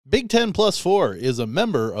Big Ten Plus 4 is a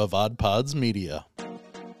member of Odd Pods Media.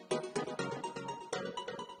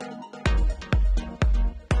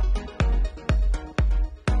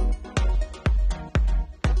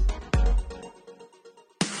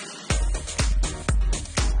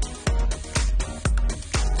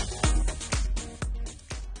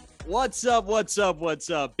 What's up? What's up? What's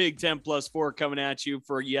up? Big Ten Plus 4 coming at you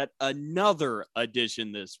for yet another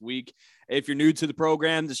edition this week. If you're new to the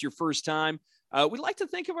program, this is your first time, we like to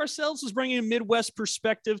think of ourselves as bringing a Midwest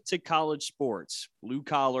perspective to college sports, blue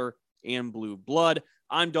collar and blue blood.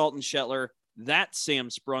 I'm Dalton Shetler. That's Sam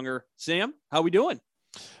Sprunger. Sam, how we doing?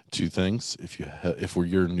 Two things. If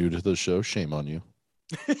you're new to the show, shame on you.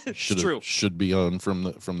 Should be on from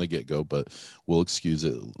the get-go, but we'll excuse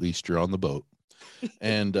it. At least you're on the boat.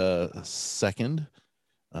 And second,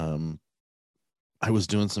 I was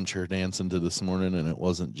doing some chair dancing to this morning, and it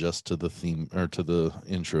wasn't just to the theme or to the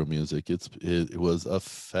intro music. It was a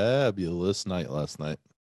fabulous night last night.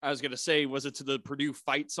 I was going to say, was it to the Purdue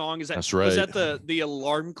fight song? That's right. Was that the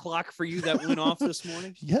alarm clock for you that went off this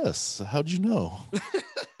morning? Yes. How'd you know?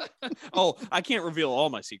 Oh, I can't reveal all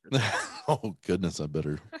my secrets. Oh, goodness. I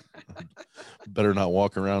better not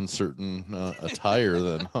walk around certain attire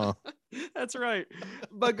then, huh? That's right.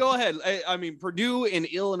 But go ahead. I mean, Purdue and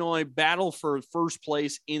Illinois battle for first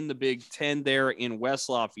place in the Big Ten there in West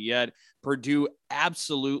Lafayette. Purdue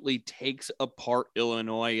absolutely takes apart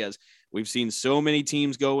Illinois, as we've seen so many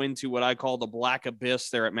teams go into what I call the black abyss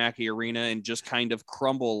there at Mackey Arena and just kind of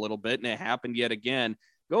crumble a little bit. And it happened yet again.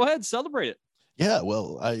 Go ahead, celebrate it. Yeah.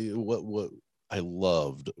 Well, what I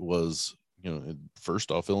loved was,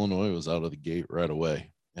 first off, Illinois was out of the gate right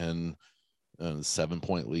away, and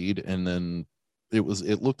 7-point lead, and then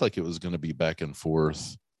it looked like it was going to be back and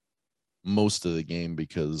forth most of the game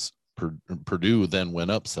because Purdue then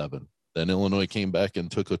went up 7. Then Illinois came back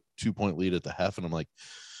and took a 2-point lead at the half, and I'm like,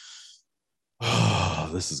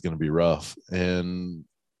 oh, this is going to be rough. And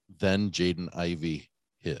then Jaden Ivey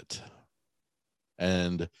hit,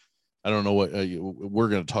 and I don't know what we're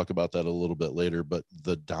going to talk about that a little bit later, but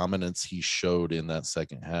the dominance he showed in that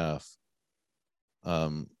second half,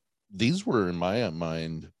 these were, in my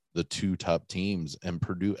mind, the two top teams, and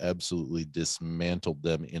Purdue absolutely dismantled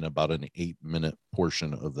them in about an 8-minute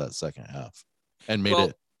portion of that second half and made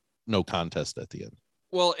it no contest at the end.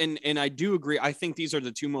 Well, and I do agree. I think these are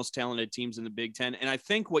the two most talented teams in the Big Ten. And I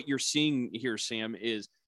think what you're seeing here, Sam, is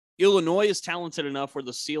Illinois is talented enough where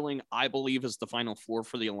the ceiling, I believe, is the Final Four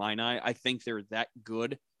for the Illini. I think they're that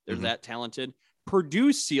good. They're that talented.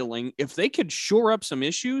 Purdue's ceiling, if they could shore up some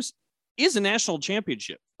issues, is a national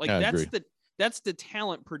championship. That's the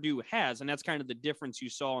talent Purdue has, and that's kind of the difference you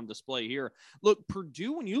saw on display here. Look,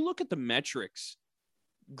 Purdue, when you look at the metrics,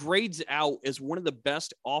 grades out as one of the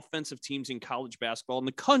best offensive teams in college basketball in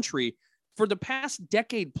the country for the past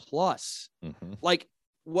decade plus. Like,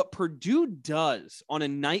 what Purdue does on a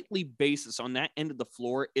nightly basis on that end of the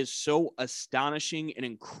floor is so astonishing and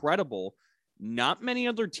incredible. Not many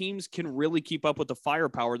other teams can really keep up with the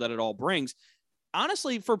firepower that it all brings.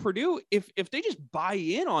 Honestly, for Purdue, if they just buy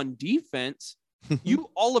in on defense, you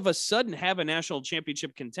all of a sudden have a national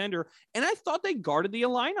championship contender. And I thought they guarded the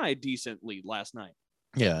Illini decently last night.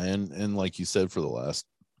 Yeah, and like you said, for the last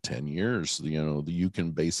 10 years, you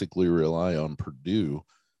can basically rely on Purdue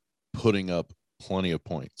putting up plenty of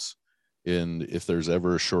points. And if there's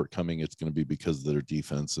ever a shortcoming, it's going to be because of their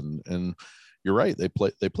defense. And you're right. They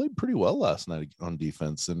played pretty well last night on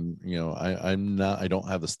defense. And, I don't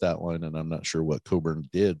have the stat line, and I'm not sure what Coburn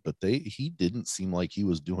did, but he didn't seem like he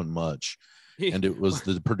was doing much. And it was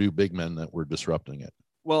the Purdue big men that were disrupting it.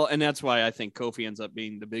 Well, and that's why I think Kofi ends up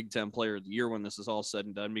being the Big Ten player of the year when this is all said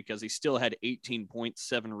and done, because he still had 18 points,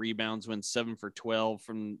 7 rebounds, went 7 for 12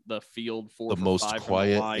 from the field, 4 for 5 the most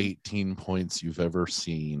quiet 18 points you've ever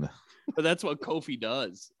seen. But that's what Kofi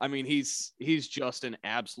does. I mean, he's just an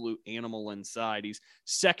absolute animal inside. He's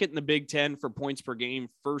second in the Big Ten for points per game,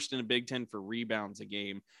 first in the Big Ten for rebounds a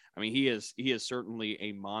game. I mean, he is certainly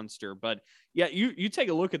a monster. But yeah, you take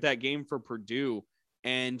a look at that game for Purdue,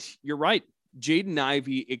 and you're right. Jaden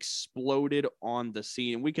Ivey exploded on the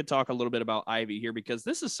scene. And we could talk a little bit about Ivey here, because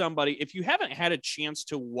this is somebody, if you haven't had a chance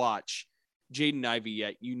to watch Jaden Ivey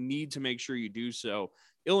yet, you need to make sure you do so.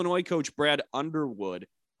 Illinois coach Brad Underwood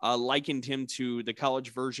likened him to the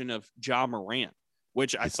college version of Ja Morant,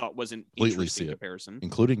 which I thought was an interesting comparison.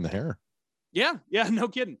 Including the hair. Yeah, no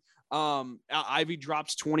kidding. Ivey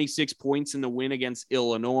drops 26 points in the win against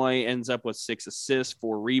Illinois, ends up with 6 assists,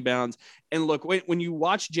 4 rebounds. And look, when you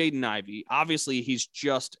watch Jaden Ivey, obviously he's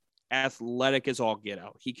just athletic as all get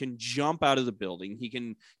out. He can jump out of the building. He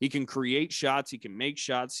can create shots. He can make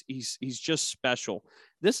shots. He's just special.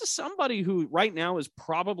 This is somebody who right now is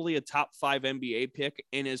probably a top 5 NBA pick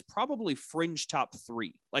and is probably fringe top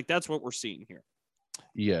 3. Like, that's what we're seeing here.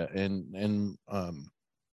 Yeah. And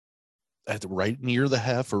at right near the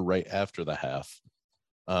half or right after the half,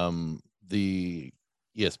 the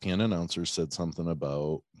ESPN announcer said something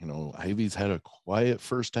about, Ivy's had a quiet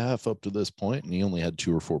first half up to this point, and he only had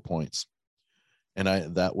 2 or 4 points. And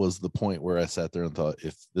that was the point where I sat there and thought,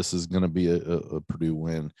 if this is going to be a Purdue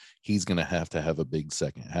win, he's going to have a big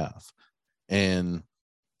second half. And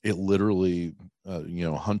it literally,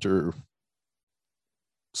 Hunter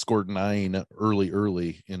scored 9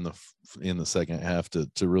 early in the second half to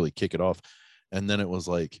really kick it off. And then it was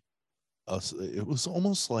like it was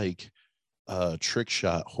almost like a trick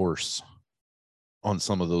shot horse on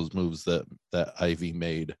some of those moves that Ivy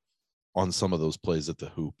made on some of those plays at the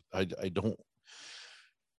hoop. I don't.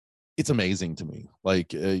 It's amazing to me,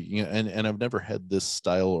 like and I've never had this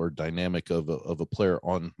style or dynamic of a player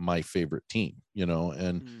on my favorite team,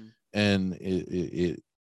 and it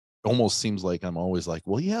almost seems like I'm always like,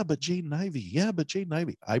 well, yeah, but Jaden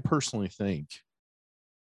Ivey. I personally think,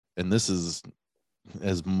 and this is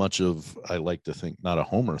as much of, I like to think, not a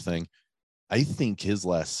homer thing, I think his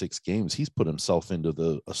last 6 games, he's put himself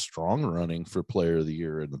into a strong running for player of the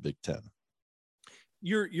year in the Big Ten.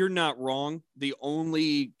 You're not wrong. The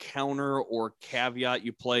only counter or caveat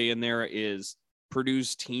you play in there is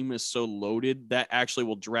Purdue's team is so loaded that actually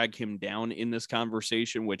will drag him down in this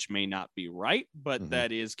conversation, which may not be right, but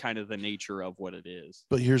that is kind of the nature of what it is.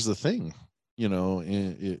 But here's the thing,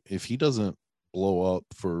 if he doesn't blow up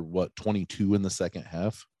for 22 in the second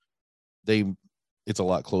half, it's a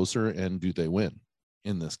lot closer. And do they win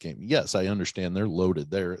in this game? Yes, I understand they're loaded.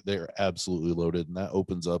 They're absolutely loaded, and that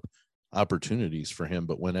opens up opportunities for him.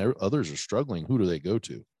 But when others are struggling, who do they go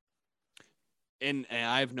to? And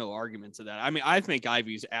I have no argument to that. I mean, I think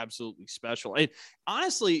Ivy's absolutely special. And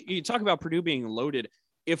honestly, you talk about Purdue being loaded.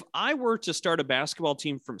 If I were to start a basketball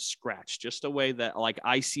team from scratch, just a way that like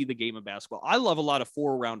I see the game of basketball, I love a lot of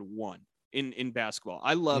 4-round-1 in basketball.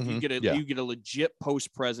 I love you get a legit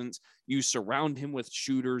post presence. You surround him with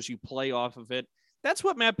shooters. You play off of it. That's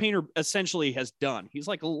what Matt Painter essentially has done. He's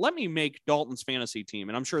like, let me make Dalton's fantasy team.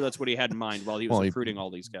 And I'm sure that's what he had in mind while he was recruiting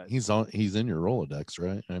all these guys. He's in your Rolodex,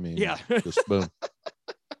 right? I mean, yeah. Just boom.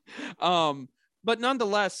 But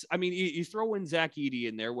nonetheless, I mean, you throw in Zach Edey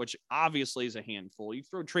in there, which obviously is a handful. You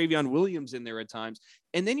throw Travion Williams in there at times,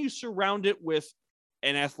 and then you surround it with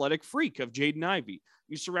an athletic freak of Jaden Ivey.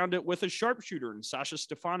 You surround it with a sharpshooter and Sasha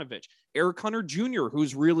Stefanovic, Eric Hunter Jr.,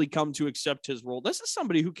 who's really come to accept his role. This is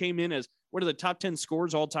somebody who came in as one of the top 10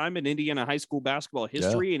 scorers all time in Indiana high school basketball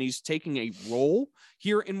history, and he's taking a role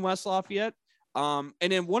here in West Lafayette. And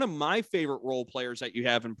then one of my favorite role players that you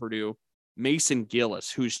have in Purdue, Mason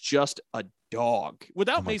Gillis, who's just a dog.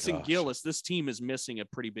 Without Mason Gillis, this team is missing a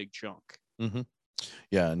pretty big chunk. Mm-hmm.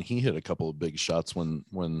 Yeah, and he hit a couple of big shots when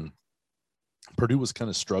Purdue was kind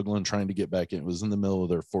of struggling, trying to get back in. It was in the middle of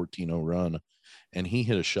their 14-0 run, and he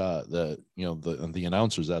hit a shot that, the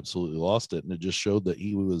announcers absolutely lost it. And it just showed that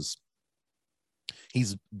he's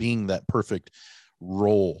being that perfect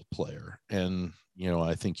role player. And,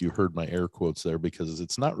 I think you heard my air quotes there, because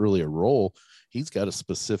it's not really a role. He's got a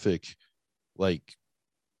specific,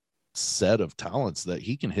 set of talents that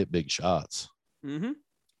he can hit big shots. Mm-hmm.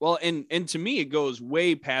 Well, and to me, it goes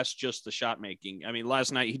way past just the shot making. I mean,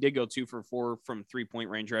 last night he did go 2 for 4 from 3-point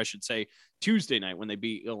range, or I should say Tuesday night when they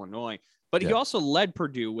beat Illinois. But he also led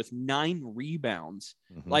Purdue with 9 rebounds.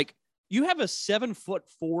 Mm-hmm. Like, you have a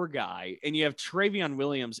 7'4" guy and you have Travion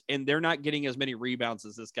Williams, and they're not getting as many rebounds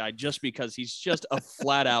as this guy just because he's just a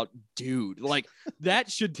flat out dude. Like, that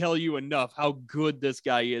should tell you enough how good this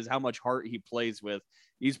guy is, how much heart he plays with.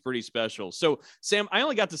 He's pretty special. So, Sam, I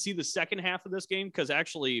only got to see the second half of this game because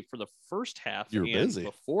actually for the first half you're busy.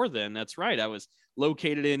 Before then, that's right, I was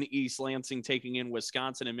located in East Lansing taking in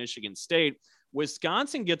Wisconsin and Michigan State.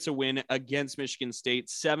 Wisconsin gets a win against Michigan State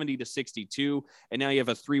 70-62, and now you have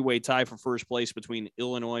a 3-way tie for first place between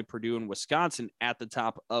Illinois, Purdue, and Wisconsin at the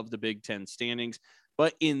top of the Big Ten standings.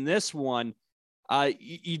 But in this one,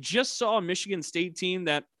 you just saw a Michigan State team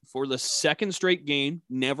that for the second straight game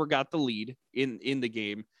never got the lead in the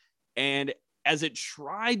game. And as it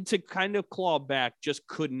tried to kind of claw back, just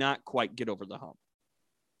could not quite get over the hump.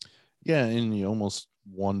 Yeah, and you almost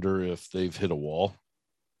wonder if they've hit a wall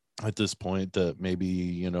at this point, that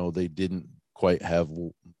maybe, they didn't quite have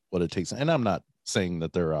what it takes. And I'm not saying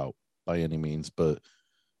that they're out by any means, but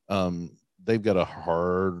they've got a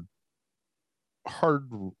hard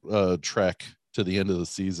track to the end of the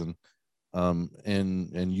season.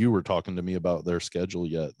 And you were talking to me about their schedule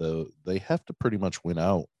yet, though. They have to pretty much win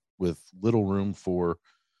out with little room for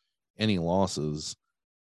any losses.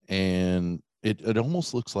 And it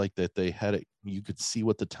almost looks like that they had it. You could see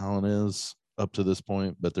what the talent is up to this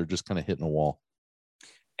point, but they're just kind of hitting a wall.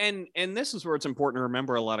 And this is where it's important to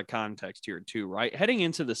remember a lot of context here too, right? Heading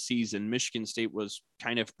into the season, Michigan State was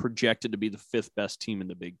kind of projected to be the 5th best team in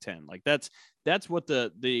the Big Ten. Like that's what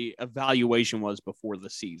the evaluation was before the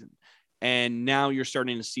season. And now you're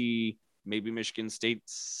starting to see maybe Michigan State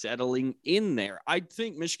settling in there. I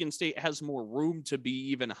think Michigan State has more room to be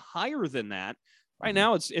even higher than that. Right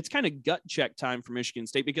now, it's kind of gut check time for Michigan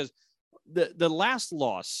State because the last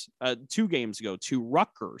loss 2 games ago to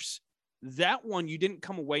Rutgers, that one you didn't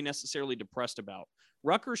come away necessarily depressed about.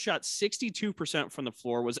 Rutgers shot 62% from the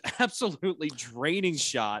floor, was absolutely draining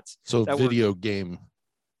shots. So video game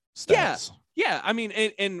stats. Yeah. I mean,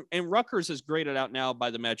 and Rutgers is graded out now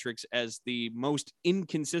by the metrics as the most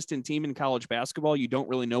inconsistent team in college basketball. You don't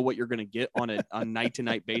really know what you're going to get on a night to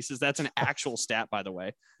night basis. That's an actual stat, by the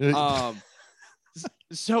way.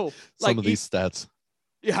 So some of these stats.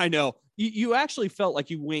 Yeah, I know. You actually felt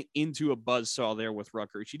like you went into a buzzsaw there with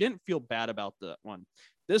Rutgers. You didn't feel bad about that one.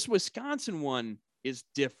 This Wisconsin one is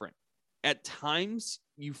different. At times,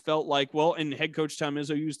 you felt like, well, and head coach Tom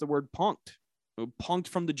Izzo used the word punked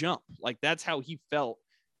from the jump. Like that's how he felt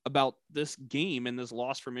about this game and this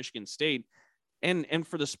loss for Michigan State. And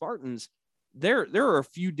for the Spartans, there are a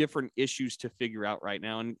few different issues to figure out right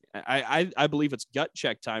now. And I believe it's gut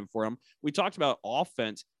check time for them. We talked about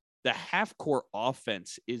offense. The half-court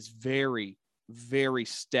offense is very, very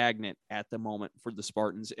stagnant at the moment for the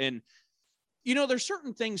Spartans. And, there's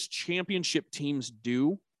certain things championship teams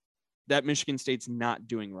do that Michigan State's not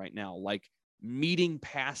doing right now, like meeting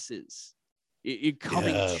passes, it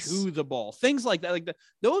coming to the ball, things like that.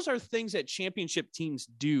 Those are things that championship teams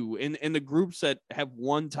do. And the groups that have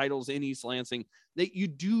won titles in East Lansing, that you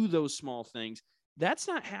do those small things. That's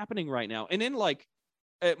not happening right now. And then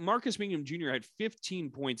Marcus Bingham Jr. had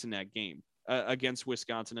 15 points in that game against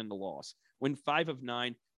Wisconsin in the loss. When 5 of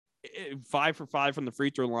 9, 5 for 5 from the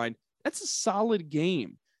free throw line, that's a solid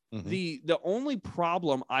game. Mm-hmm. The only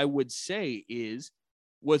problem I would say is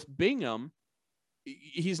with Bingham,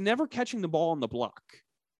 he's never catching the ball on the block.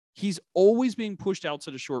 He's always being pushed out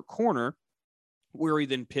to the short corner where he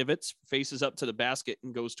then pivots, faces up to the basket,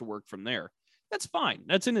 and goes to work from there. That's fine.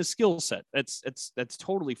 That's in his skill set. That's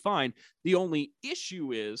totally fine. The only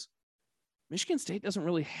issue is Michigan State doesn't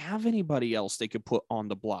really have anybody else they could put on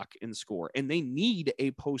the block and score, and they need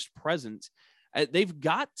a post presence. They've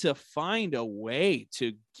got to find a way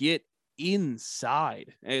to get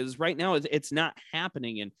inside. As right now, it's not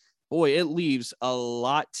happening, and boy, it leaves a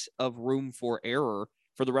lot of room for error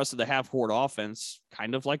for the rest of the half-court offense,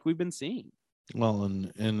 kind of like we've been seeing. Well, and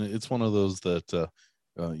it's one of those that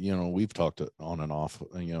we've talked on and off,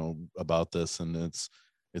 about this, and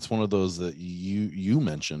it's one of those that you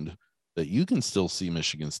mentioned that you can still see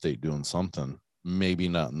Michigan State doing something, maybe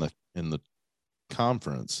not in the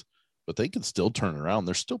conference, but they could still turn around.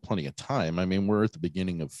 There's still plenty of time. I mean, we're at the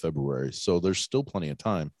beginning of February, so there's still plenty of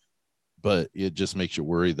time, but it just makes you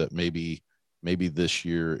worry that maybe this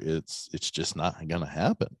year it's just not going to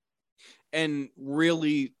happen. And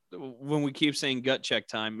really, when we keep saying gut check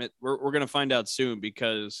time, we're going to find out soon,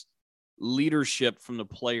 because leadership from the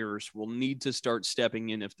players will need to start stepping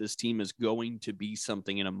in if this team is going to be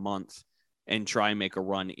something in a month and try and make a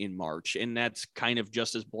run in March. And that's kind of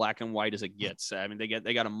just as black and white as it gets. I mean,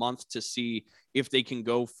 they got a month to see if they can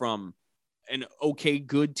go from an okay,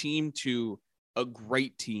 good team to a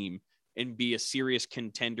great team and be a serious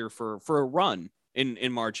contender for a run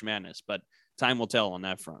in March Madness. But time will tell on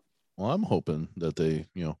that front. Well, I'm hoping that they,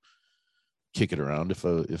 kick it around.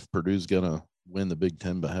 If Purdue's gonna win the Big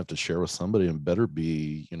Ten but have to share with somebody, and better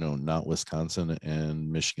be, not Wisconsin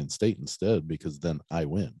and Michigan State instead, because then I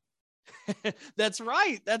win. That's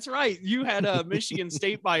right. You had Michigan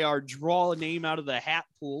State by our draw name out of the hat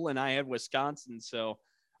pool, and I had Wisconsin. So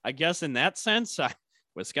I guess in that sense,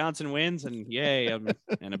 Wisconsin wins, and yay, I'm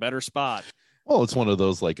in a better spot. Well, it's one of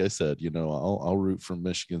those, like I said, I'll root for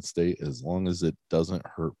Michigan State as long as it doesn't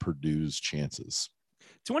hurt Purdue's chances.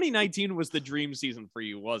 2019 was the dream season for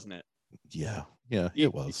you, wasn't it? Yeah,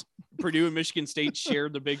 it was. Purdue and Michigan State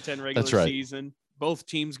shared the Big Ten regular season. Both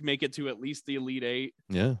teams make it to at least the Elite Eight.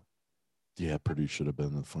 Yeah, Purdue should have been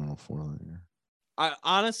in the Final Four that year.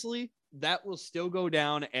 Honestly, that will still go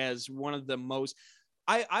down as one of the most.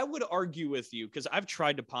 I would argue with you, because I've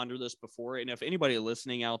tried to ponder this before, and if anybody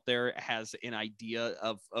listening out there has an idea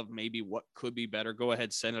of maybe what could be better, go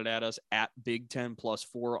ahead, send it at us at Big 10 +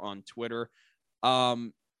 4 on Twitter.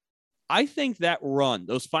 I think that run,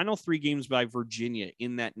 those final 3 games by Virginia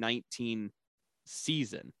in that 19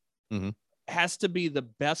 season, has to be the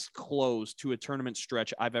best close to a tournament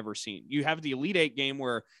stretch I've ever seen. You have the Elite Eight game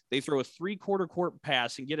where they throw a 3/4 court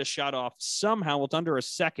pass and get a shot off somehow with under a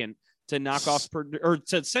second to knock off Purdue, or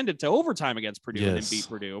to send it to overtime against Purdue and then beat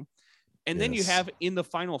Purdue. And then you have in the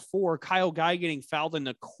Final Four, Kyle Guy getting fouled in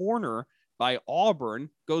the corner by Auburn,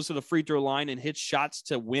 goes to the free throw line and hits shots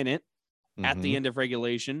to win it at the end of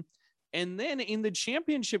regulation. And then in the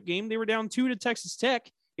championship game, they were down 2 to Texas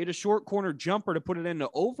Tech, hit a short corner jumper to put it into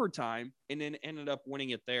overtime, and then ended up winning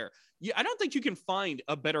it there. Yeah, I don't think you can find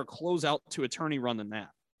a better closeout to a tourney run than that.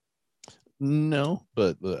 No,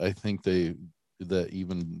 but I think that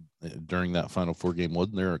even during that Final Four game,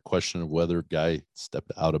 wasn't there a question of whether Guy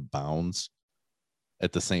stepped out of bounds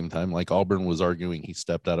at the same time? Like Auburn was arguing he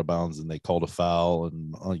stepped out of bounds and they called a foul,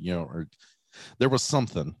 and or there was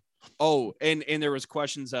something. Oh, and there was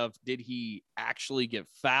questions of, did he actually get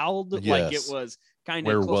fouled? Yes. Like it was kind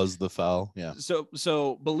of where was the foul? Yeah.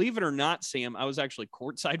 So believe it or not, Sam, I was actually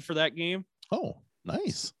courtside for that game. Oh,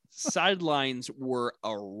 nice. Sidelines were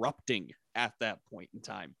erupting at that point in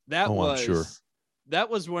time. That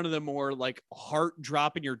was one of the more like heart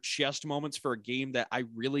drop in your chest moments for a game that I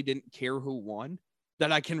really didn't care who won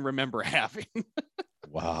that I can remember having.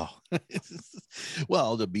 Wow.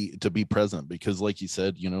 Well, to be present, because like you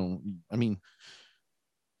said, I mean,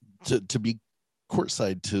 to be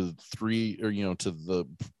courtside to to the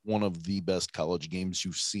one of the best college games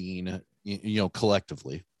you've seen,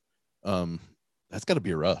 collectively, that's got to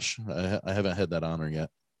be a rush. I haven't had that honor yet.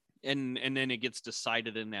 And then it gets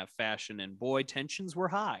decided in that fashion, and boy, tensions were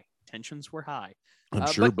high. I'm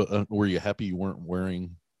sure, but were you happy you weren't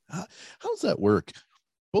wearing? How does that work?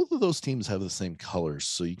 Both of those teams have the same colors,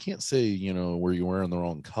 so you can't say, were you wearing the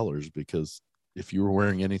wrong colors, because if you were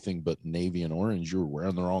wearing anything but navy and orange, you were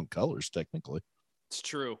wearing the wrong colors, technically. It's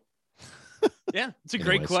true. Yeah, it's a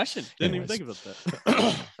great question. Didn't even think about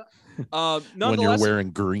that. When you're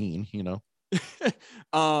wearing green, You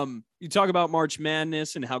talk about March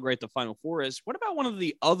Madness and how great the Final Four is. What about one of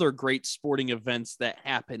the other great sporting events that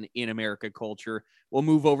happen in America culture? We'll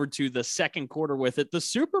move over to the second quarter with it, the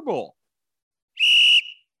Super Bowl.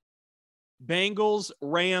 Bengals,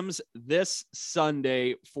 Rams this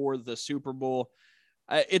Sunday for the Super Bowl.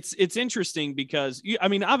 It's interesting because,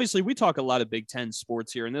 obviously we talk a lot of Big Ten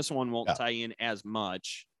sports here, and this one won't tie in as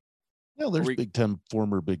much. Yeah, there's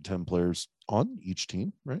former Big Ten players on each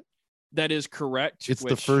team, right? That is correct. It's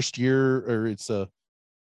the first year, or it's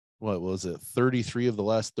what was it? 33 of the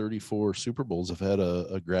last 34 Super Bowls have had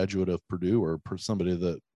a graduate of Purdue or somebody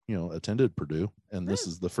that, attended Purdue. And this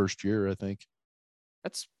is the first year, I think.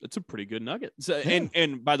 That's a pretty good nugget. So,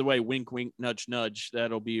 and by the way, wink, wink, nudge, nudge.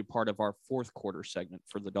 That'll be a part of our fourth quarter segment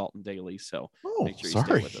for the Dalton Daily. So make sure you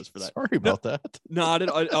stay with us for that. Sorry about that. Not at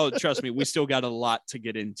all. Oh, trust me, we still got a lot to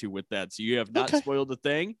get into with that. So you have not spoiled a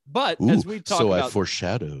thing. But as we talk about, I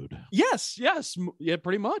foreshadowed. Yes, yeah,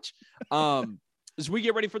 pretty much. As we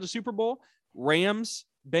get ready for the Super Bowl, Rams,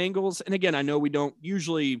 Bengals, and again, I know we don't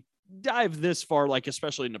usually dive this far, like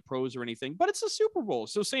especially in the pros or anything, but it's a Super Bowl.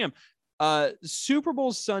 So Sam. Super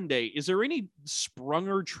Bowl Sunday, is there any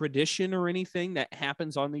Sprunger tradition or anything that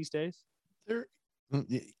happens on these days? There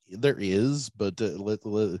is, but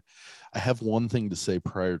I have one thing to say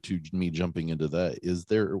prior to me jumping into that. Is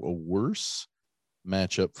there a worse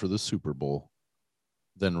matchup for the Super Bowl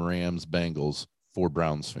than Rams Bengals for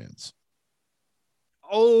Browns fans?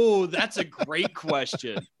 Oh, that's a great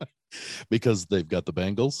question. Because they've got the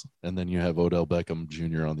Bengals, and then you have Odell Beckham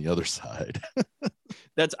Jr. on the other side.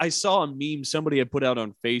 I saw a meme somebody had put out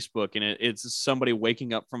on Facebook, and it's somebody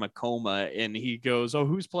waking up from a coma, and he goes, "Oh,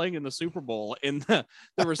 who's playing in the Super Bowl?" And the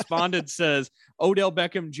respondent says, "Odell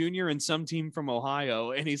Beckham Jr. and some team from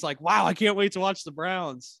Ohio." And he's like, "Wow, I can't wait to watch the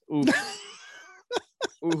Browns." Oof.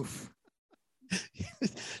 Oof.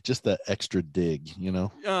 Just that extra dig,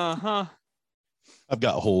 Uh-huh. I've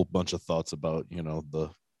got a whole bunch of thoughts about,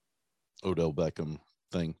 the Odell Beckham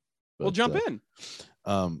thing. But, we'll jump in.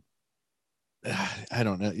 I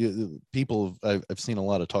don't know. People, I've seen a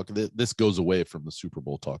lot of talk. This goes away from the Super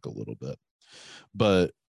Bowl talk a little bit,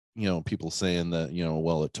 but people saying that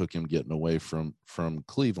well, it took him getting away from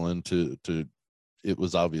Cleveland to it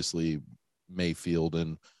was obviously Mayfield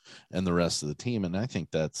and the rest of the team, and I think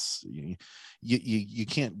that's you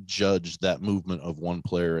can't judge that movement of one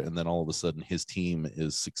player and then all of a sudden his team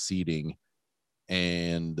is succeeding.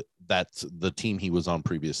 And that's the team he was on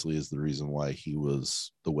previously is the reason why he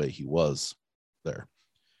was the way he was there.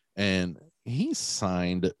 And he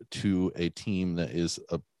signed to a team that is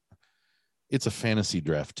it's a fantasy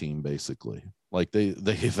draft team, basically. Like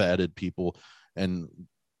they've added people, and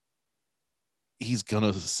he's going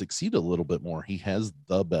to succeed a little bit more. He has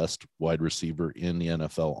the best wide receiver in the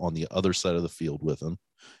NFL on the other side of the field with him,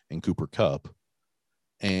 and Cooper Kupp.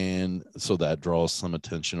 And so that draws some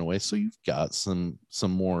attention away. So you've got some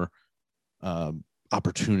more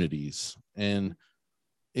opportunities, and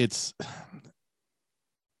it's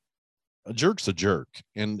a jerk's a jerk.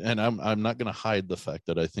 And I'm not going to hide the fact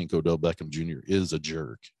that I think Odell Beckham Jr. is a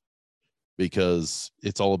jerk, because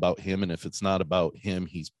it's all about him. And if it's not about him,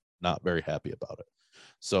 he's not very happy about it.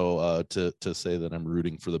 So to say that I'm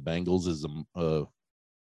rooting for the Bengals is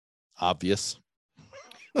obvious.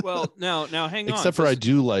 Well, now hang on. Except for I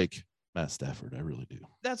do like Matt Stafford. I really do.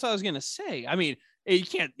 That's what I was gonna say. I mean, you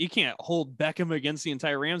can't hold Beckham against the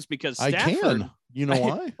entire Rams because Stafford. I can. You know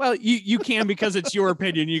why? Well, you can, because it's your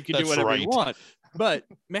opinion. You can do whatever right. you want. But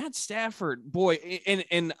Matt Stafford, boy,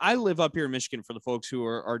 and I live up here in Michigan, for the folks who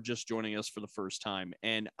are just joining us for the first time.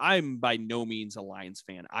 And I'm by no means a Lions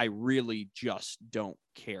fan. I really just don't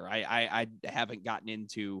care. I haven't gotten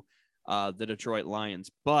into the Detroit Lions,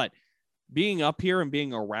 but being up here and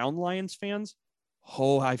being around Lions fans,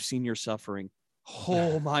 I've seen your suffering.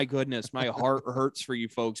 Oh my goodness, my heart hurts for you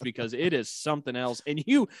folks, because it is something else. And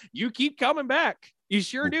you keep coming back. You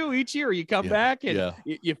sure do. Each year you come back and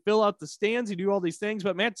you fill out the stands, you do all these things.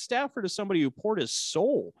 But Matt Stafford is somebody who poured his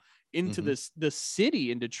soul into the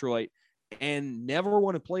city in Detroit and never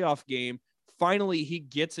won a playoff game. Finally, he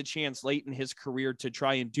gets a chance late in his career to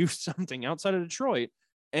try and do something outside of Detroit,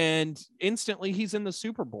 and instantly he's in the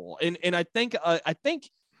Super Bowl. And I think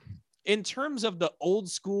in terms of the old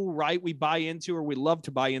school, right, we buy into, or we love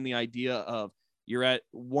to buy in, the idea of you're at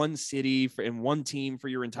one city and one team for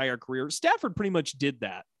your entire career. Stafford pretty much did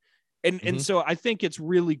that. And so I think it's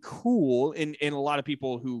really cool. And a lot of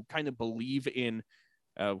people who kind of believe in,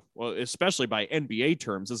 well, especially by NBA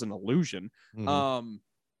terms, as an illusion.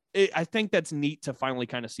 I think that's neat to finally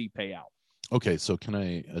kind of see pay out. Okay. So can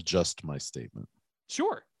I adjust my statement?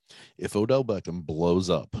 Sure. If Odell Beckham blows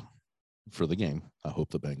up for the game, I hope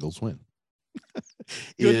the Bengals win.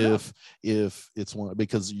 if it's one,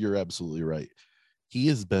 because you're absolutely right. He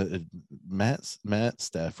has been, Matt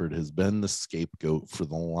Stafford has been the scapegoat for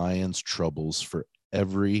the Lions' troubles for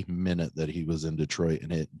every minute that he was in Detroit,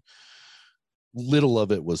 and little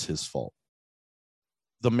of it was his fault.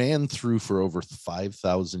 The man threw for over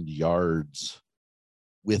 5,000 yards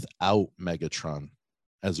without Megatron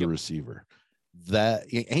as a receiver. That,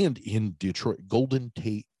 and in Detroit, Golden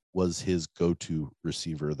Tate was his go-to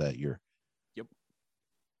receiver that year. Yep.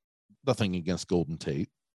 Nothing against Golden Tate,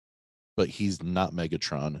 but he's not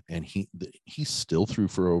Megatron, and he still threw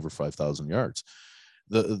for over 5,000 yards.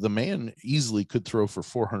 The man easily could throw for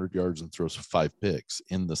 400 yards and throws 5 picks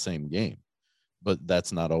in the same game, but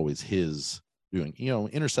that's not always his doing. You know,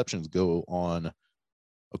 interceptions go on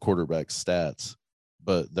a quarterback's stats,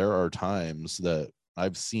 but there are times that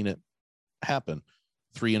I've seen it happen.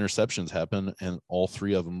 3 interceptions happen, and all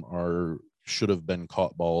 3 of them should have been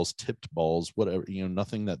caught balls, tipped balls, whatever,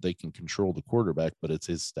 nothing that they can control the quarterback, but it's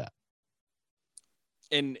his stat.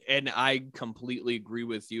 And I completely agree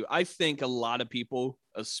with you. I think a lot of people,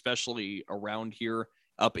 especially around here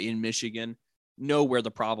up in Michigan, know where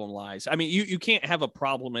the problem lies. I mean, you can't have a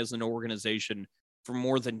problem as an organization for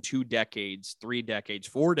more than 2 decades, 3 decades,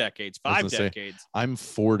 4 decades, 5 decades. I'm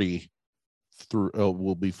 40 through,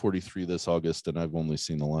 we'll be 43 this August, and I've only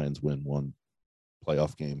seen the Lions win 1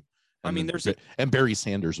 playoff game. And Barry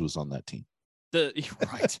Sanders was on that team.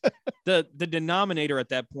 Right. The denominator at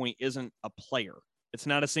that point isn't a player. It's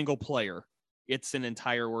not a single player. It's an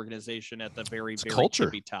entire organization at the very culture.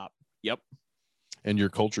 Tippy top. Yep. And your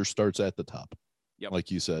culture starts at the top. Yep. Like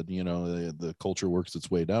you said, the culture works its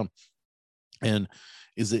way down. And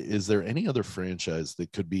is there any other franchise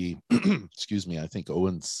that could be, excuse me, I think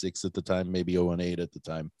 0-6 at the time, maybe 0-8 at the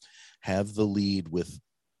time, have the lead with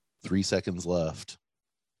 3 seconds left,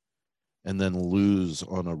 and then lose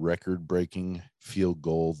on a record-breaking field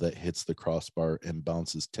goal that hits the crossbar and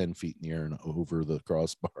bounces 10 feet in the air and over the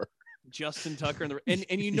crossbar? Justin Tucker. And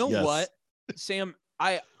you know what, Sam,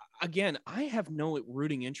 I have no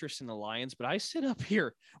rooting interest in the Lions, but I sit up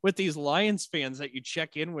here with these Lions fans that you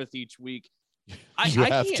check in with each week.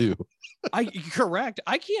 Correct.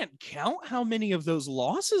 I can't count how many of those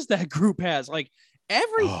losses that group has. Like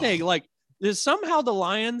everything, like there's somehow the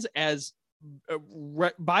Lions, as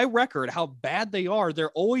by record, how bad they are,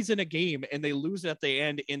 they're always in a game and they lose at the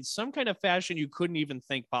end in some kind of fashion you couldn't even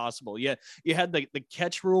think possible. Yeah, you had the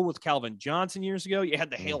catch rule with Calvin Johnson years ago. You had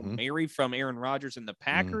the Hail Mary from Aaron Rodgers and the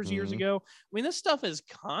Packers years ago. I mean, this stuff is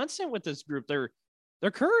constant with this group. They're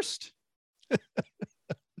cursed.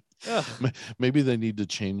 Maybe they need to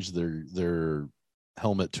change their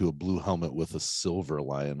helmet to a blue helmet with a silver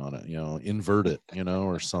lion on it, invert it,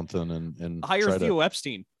 or something, and hire Theo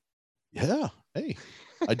Epstein. Yeah. Hey,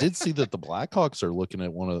 I did see that the Blackhawks are looking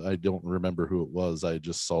at I don't remember who it was. I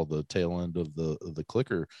just saw the tail end of the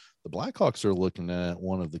clicker. The Blackhawks are looking at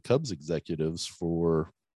one of the Cubs executives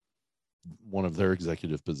for one of their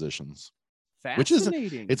executive positions.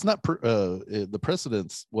 Fascinating. It's not the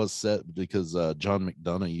precedence was set because John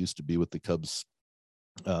McDonough used to be with the Cubs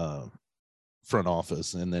front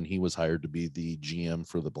office, and then he was hired to be the GM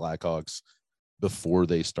for the Blackhawks before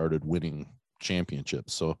they started winning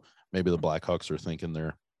championships. So maybe the Blackhawks are thinking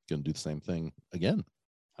they're going to do the same thing again.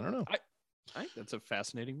 I don't know. I think that's a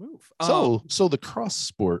fascinating move. So the cross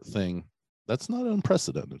sport thing, that's not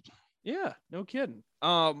unprecedented. Yeah, no kidding.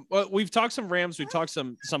 Well, we've talked some Rams, we've talked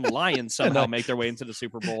some Lions somehow make their way into the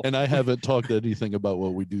Super Bowl. And I haven't talked anything about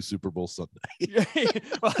what we do Super Bowl Sunday.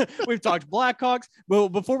 We've talked Blackhawks. Well,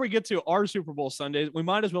 before we get to our Super Bowl Sundays, we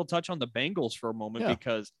might as well touch on the Bengals for a moment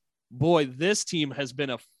because boy, this team has been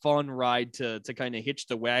a fun ride to kind of hitch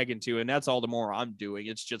the wagon to, and that's all the more I'm doing.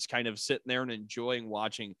 It's just kind of sitting there and enjoying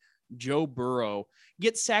watching Joe Burrow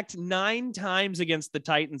get sacked 9 times against the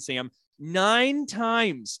Titans, Sam. 9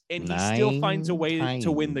 times, and he still finds a way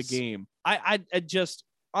to win the game. I just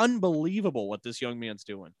unbelievable what this young man's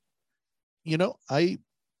doing. I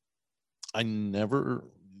never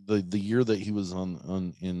the year that he was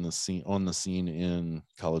on the scene in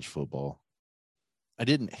college football, I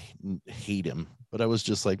didn't hate him, but I was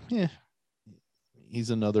just like,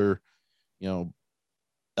 he's another,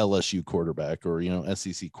 LSU quarterback or,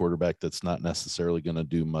 SEC quarterback that's not necessarily going to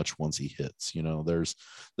do much once he hits. There's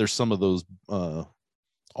some of those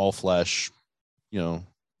all flash,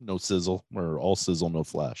 no sizzle, or all sizzle, no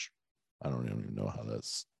flash. I don't even know how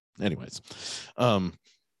that's. Anyways, I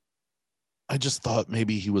just thought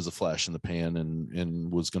maybe he was a flash in the pan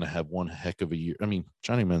and was going to have one heck of a year. I mean,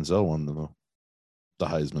 Johnny Manziel won the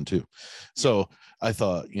Heisman too. So I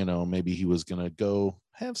thought, maybe he was going to go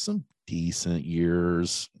have some decent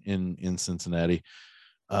years in Cincinnati.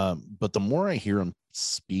 But the more I hear him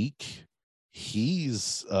speak,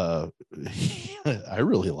 I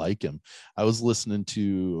really like him. I was listening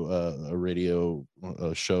to a radio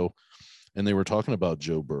show, and they were talking about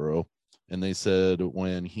Joe Burrow, and they said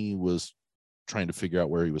when he was trying to figure out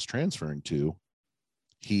where he was transferring to,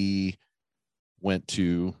 he went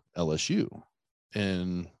to LSU,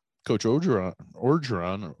 and Coach Orgeron,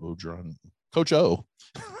 Coach O.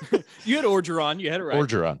 You had Orgeron. You had it right.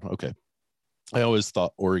 Orgeron. Okay. I always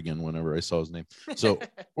thought Oregon whenever I saw his name. So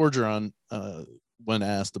Orgeron, when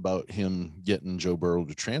asked about him getting Joe Burrow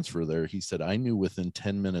to transfer there, he said, I knew within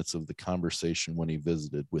 10 minutes of the conversation when he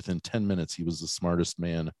visited, within 10 minutes, he was the smartest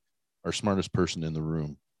man or smartest person in the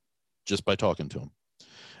room just by talking to him.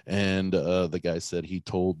 And the guy said he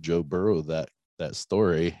told Joe Burrow that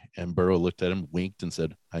story, and Burrow looked at him, winked, and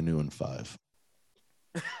said, I knew in 5.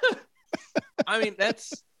 I mean,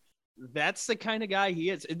 that's the kind of guy he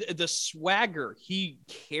is. The swagger he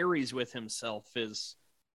carries with himself is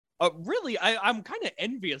really, I'm kind of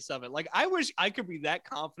envious of it. Like, I wish I could be that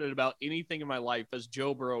confident about anything in my life as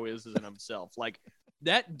Joe Burrow is in himself. Like,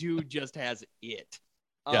 that dude just has it.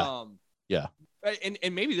 Yeah.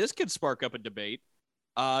 And maybe this could spark up a debate.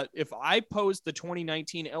 If I posed the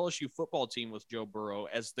 2019 LSU football team with Joe Burrow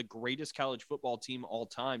as the greatest college football team all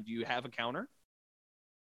time, do you have a counter?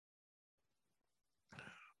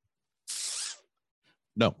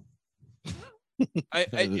 No.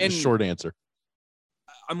 And short answer.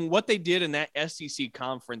 I mean, what they did in that SEC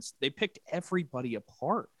conference, they picked everybody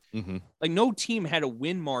apart. Mm-hmm. Like, no team had a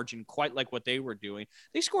win margin quite like what they were doing.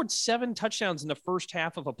 They scored 7 touchdowns in the first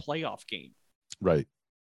half of a playoff game. Right.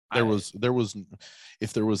 There was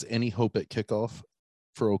if there was any hope at kickoff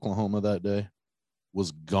for Oklahoma that day,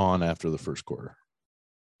 was gone after the first quarter.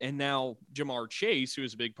 And now Jamar Chase, who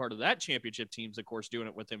is a big part of that championship team's, of course, doing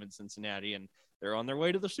it with him in Cincinnati, and they're on their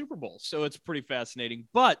way to the Super Bowl. So it's pretty fascinating.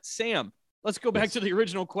 But Sam, let's go back to the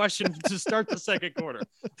original question to start the second quarter.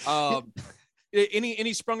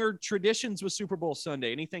 Any Sprunger traditions with Super Bowl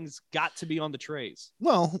Sunday? Anything's got to be on the trays?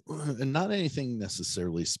 Well, not anything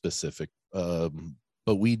necessarily specific,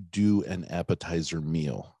 but we do an appetizer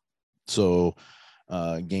meal. So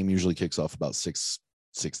game usually kicks off about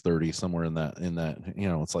 6:30, somewhere in that,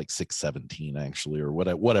 it's like 6:17 actually, or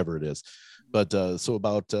whatever it is. But so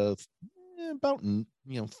about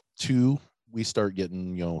 2, we start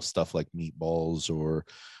getting, stuff like meatballs or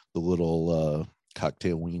the little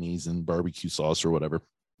cocktail weenies and barbecue sauce or whatever.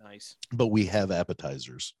 Nice. But we have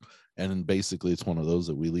appetizers, and basically it's one of those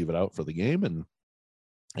that we leave it out for the game, and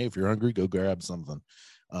hey, if you're hungry, go grab something.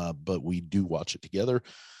 But we do watch it together.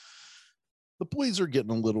 the boys are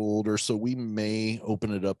getting a little older, so we may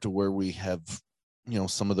open it up to where we have,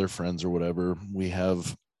 some of their friends or whatever. We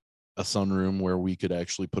have a sunroom where we could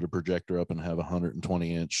actually put a projector up and have a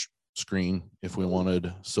 120-inch screen if we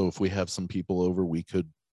wanted. So if we have some people over, we could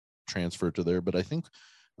transfer it to there. But I think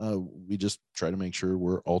we just try to make sure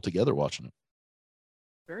we're all together watching it.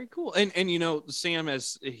 Very cool. And Sam,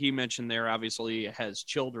 as he mentioned there, obviously has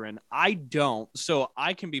children. I don't. So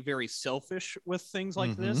I can be very selfish with things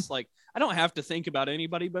like this. Like, I don't have to think about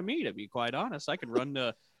anybody but me, to be quite honest. I could run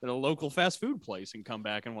to a local fast food place and come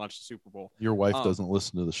back and watch the Super Bowl. Your wife doesn't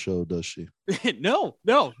listen to the show, does she? No,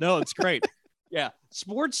 it's great. Yeah,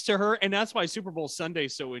 sports to her, and that's why Super Bowl Sunday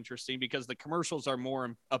is so interesting, because the commercials are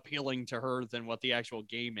more appealing to her than what the actual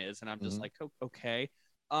game is, and I'm just like, okay.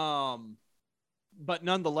 But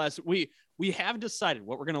nonetheless, we have decided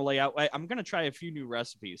what we're going to lay out. I'm going to try a few new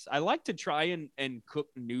recipes. I like to try and cook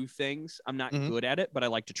new things. I'm not good at it, but I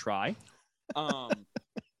like to try.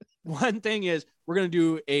 One thing is we're going to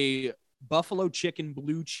do a buffalo chicken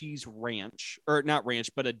blue cheese ranch, or not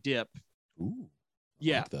ranch, but a dip. Ooh,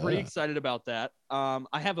 yeah, like pretty excited about that.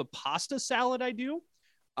 I have a pasta salad I do.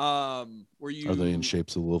 Are they in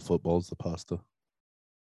shapes of little footballs, the pasta?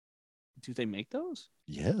 Do they make those?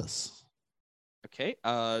 Yes. Okay.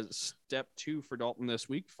 Step 2 for Dalton this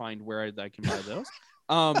week: find where I can buy those.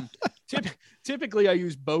 Typically I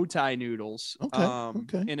use bow tie noodles.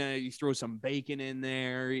 Okay. And you throw some bacon in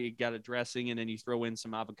there. You got a dressing, and then you throw in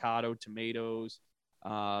some avocado, tomatoes,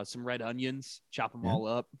 some red onions, chop them all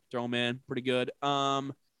up, throw them in. Pretty good.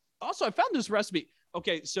 Also, I found this recipe.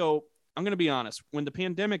 Okay, so I'm gonna be honest. When the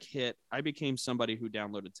pandemic hit, I became somebody who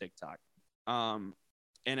downloaded TikTok.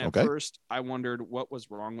 And at first I wondered what was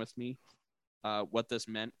wrong with me. What this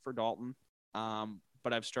meant for Dalton.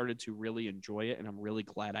 But I've started to really enjoy it, and I'm really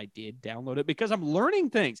glad I did download it, because I'm learning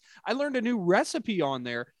things. I learned a new recipe on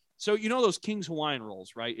there. So those King's Hawaiian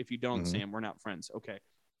rolls, right? If you don't, Sam, we're not friends. Okay.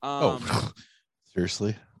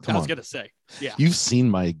 Seriously? I was gonna say, yeah. You've seen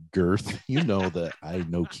my girth. You know that I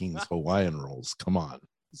know King's Hawaiian rolls. Come on.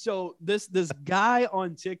 So this guy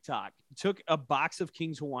on TikTok took a box of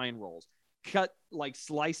King's Hawaiian rolls, cut like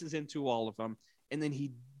slices into all of them, and then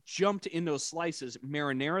he jumped in those slices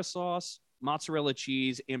marinara sauce, mozzarella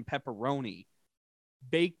cheese, and pepperoni,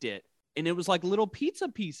 baked it, and it was like little pizza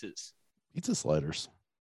pieces. Pizza sliders.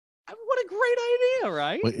 What a great idea,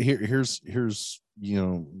 right? Well, here's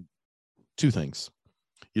two things.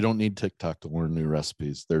 You don't need TikTok to learn new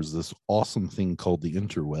recipes. There's this awesome thing called the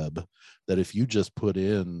interweb that if you just put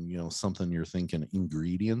in, something you're thinking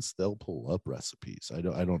ingredients, they'll pull up recipes. I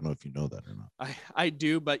don't know if you know that or not. I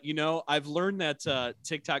do, but I've learned that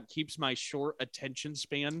TikTok keeps my short attention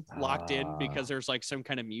span locked in, because there's like some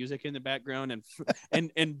kind of music in the background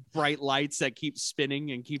and bright lights that keep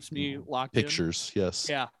spinning and keeps me locked Pictures, in. yes.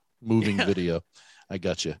 Yeah. Moving video. I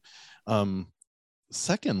got you.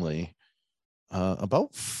 Secondly,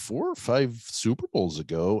 about 4 or 5 Super Bowls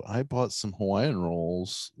ago, I bought some Hawaiian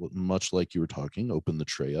rolls, much like you were talking, opened the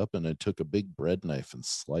tray up, and I took a big bread knife and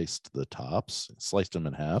sliced the tops, sliced them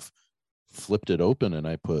in half, flipped it open, and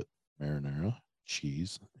I put marinara,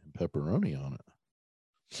 cheese, and pepperoni on it.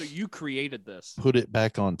 So you created this. Put it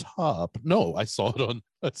back on top. No, I saw it on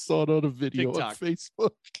a video TikTok. on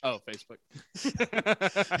Facebook. Oh, Facebook.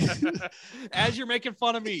 As you're making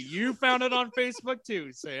fun of me, you found it on Facebook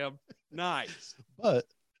too, Sam. Nice. But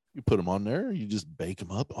you put them on there, you just bake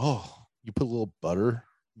them up. Oh, you put a little butter,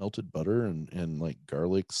 melted butter, and like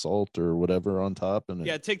garlic salt or whatever on top. And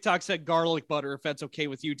TikTok said garlic butter, if that's okay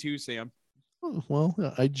with you too, Sam. Well,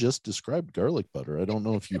 I just described garlic butter. I don't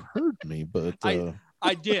know if you heard me, but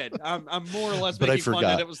I did. I'm more or less making fun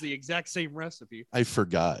that it was the exact same recipe. I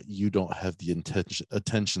forgot you don't have the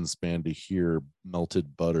attention span to hear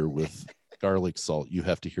melted butter with garlic salt. You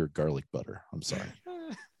have to hear garlic butter. I'm sorry.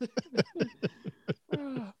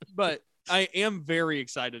 But I am very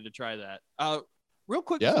excited to try that. Real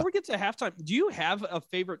quick, before we get to halftime, do you have a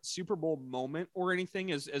favorite Super Bowl moment or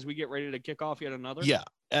anything as we get ready to kick off yet another? Yeah,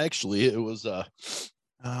 actually, it was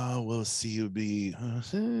we'll see, it would be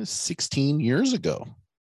 16 years ago.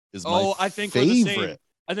 I think we're the same.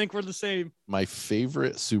 I think we're the same. My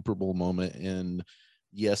favorite Super Bowl moment, and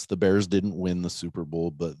yes, the Bears didn't win the Super Bowl,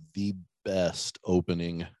 but the best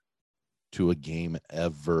opening to a game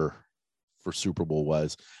ever for Super Bowl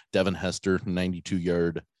wise. Devin Hester,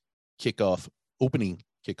 92-yard opening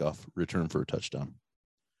kickoff return for a touchdown.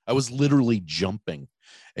 I was literally jumping,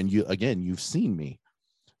 and you've seen me.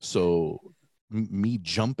 So me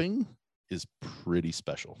jumping is pretty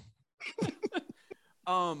special.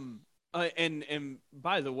 And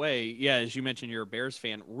by the way, yeah, as you mentioned, you're a Bears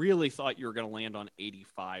fan. Really thought you were going to land on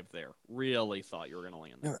 85 there. Really thought you were going to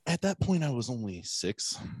land there. At that point, I was only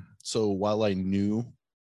 6. So while I knew,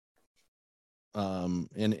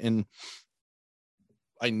 and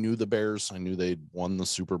I knew the Bears, I knew they'd won the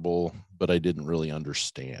Super Bowl, but I didn't really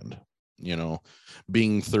understand.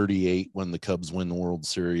 Being 38 when the Cubs win the World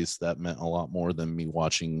Series, that meant a lot more than me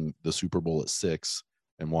watching the Super Bowl at 6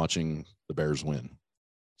 and watching the Bears win.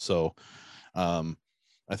 So I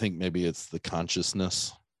think maybe it's the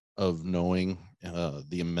consciousness of knowing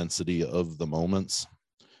the immensity of the moments.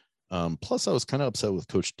 Plus, I was kind of upset with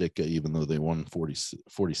Coach Ditka, even though they won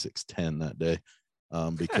 46-10 that day,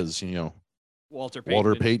 because, Walter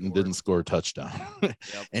Payton didn't score a touchdown. Yep.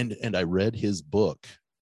 And I read his book.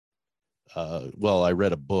 I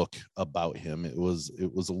read a book about him. It was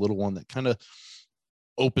a little one that kind of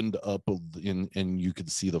opened up and you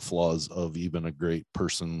could see the flaws of even a great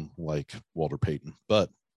person like Walter Payton. But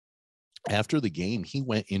after the game, he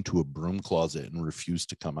went into a broom closet and refused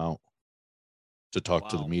to come out to talk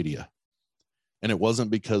to the media. And it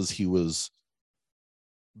wasn't because he was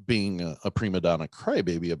being a prima donna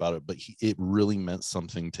crybaby about it, but it really meant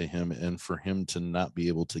something to him. And for him to not be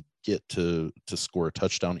able to get to score a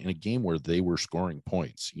touchdown in a game where they were scoring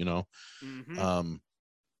points, Mm-hmm.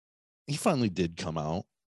 He finally did come out,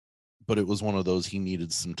 but it was one of those, he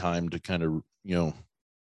needed some time to kind of,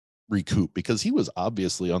 recoup, because he was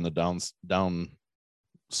obviously on the down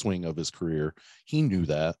swing of his career. He knew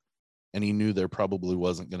that, and he knew there probably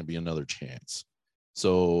wasn't going to be another chance.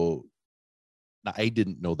 So I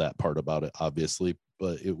didn't know that part about it, obviously,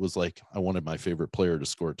 but it was like I wanted my favorite player to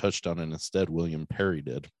score a touchdown, and instead William Perry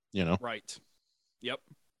did, Right. Yep.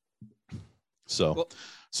 So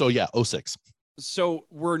yeah, 06. So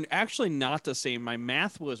we're actually not the same. My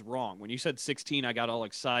math was wrong. When you said 16, I got all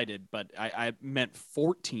excited, but I meant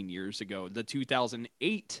 14 years ago, the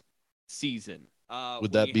 2008 season.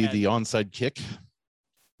 Would that be the onside kick?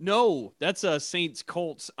 No, that's a Saints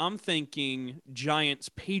Colts. I'm thinking Giants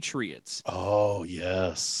Patriots. Oh,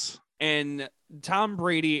 yes. And Tom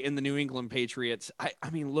Brady and the New England Patriots. I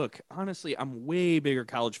mean, look, honestly, I'm way bigger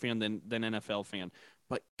college fan than NFL fan.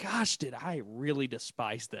 But gosh, did I really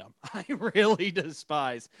despise them. I really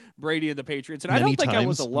despise Brady and the Patriots. And I don't think I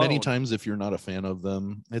was alone. Many times, if you're not a fan of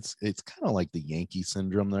them, it's kind of like the Yankee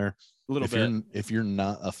syndrome there. A little bit. If you're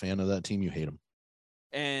not a fan of that team, you hate them.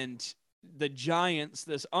 And the Giants,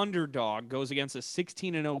 this underdog, goes against a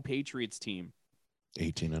 16-0 Patriots team.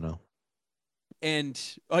 18-0.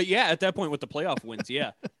 And yeah, at that point with the playoff wins,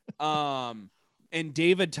 yeah. And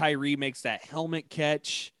David Tyree makes that helmet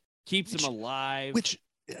catch, keeps him alive.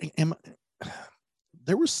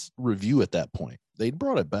 There was review at that point. They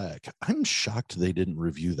brought it back. I'm shocked they didn't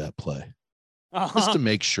review that play just to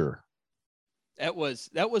make sure. That was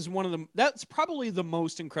one of them. That's probably the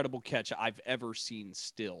most incredible catch I've ever seen.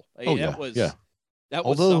 Still, That was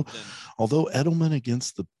something. Although Edelman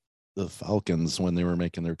against the Falcons, when they were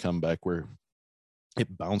making their comeback, where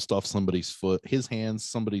it bounced off somebody's foot, his hands,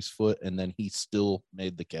 somebody's foot, and then he still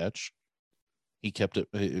made the catch. He kept it.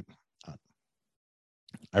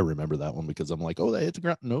 I remember that one because I'm like, oh, they hit the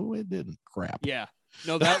ground. No, it didn't. Crap. Yeah.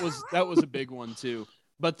 No, that was a big one too.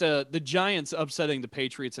 But the Giants upsetting the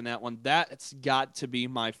Patriots in that one, that's got to be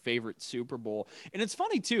my favorite Super Bowl. And it's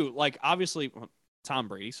funny too, like obviously Tom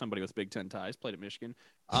Brady, somebody with Big Ten ties, played at Michigan.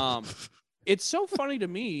 It's so funny to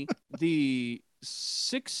me, the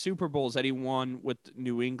 6 Super Bowls that he won with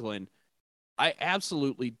New England, I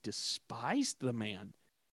absolutely despised the man.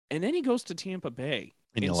 And then he goes to Tampa Bay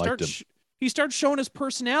and you liked him. He starts showing his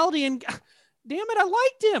personality, and damn it, I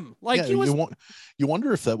liked him. Like he was. You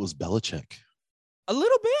wonder if that was Belichick. A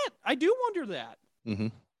little bit. I do wonder that. Mm-hmm.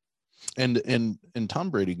 And Tom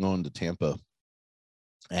Brady going to Tampa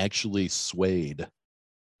actually swayed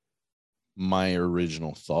my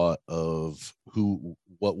original thought of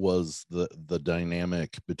what was the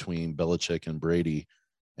dynamic between Belichick and Brady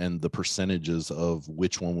and the percentages of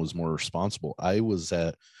which one was more responsible. I was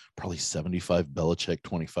at probably 75 Belichick,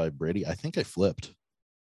 25 Brady. I think I flipped.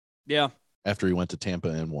 Yeah. After he went to Tampa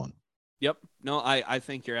and won. Yep. No, I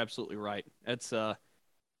think you're absolutely right. It's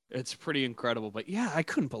pretty incredible. But yeah, I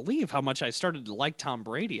couldn't believe how much I started to like Tom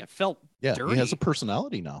Brady. I felt dirty. He has a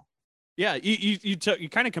personality now. Yeah, you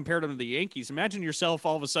kind of compared him to the Yankees. Imagine yourself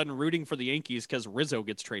all of a sudden rooting for the Yankees because Rizzo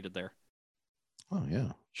gets traded there. Oh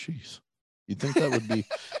yeah, jeez. You'd think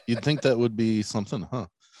that would be something, huh?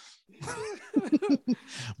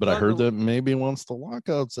 But I heard that maybe once the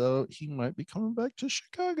lockout's out, he might be coming back to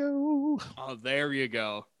Chicago. Oh, there you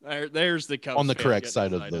go. There's the Cubs on the correct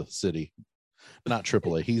side of the city, not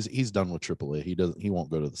AAA. He's done with AAA. He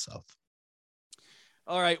won't go to the South.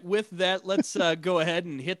 All right. With that, let's go ahead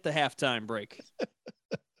and hit the halftime break.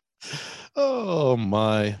 Oh,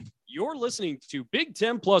 my. You're listening to Big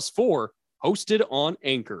Ten Plus 4, hosted on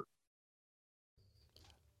Anchor.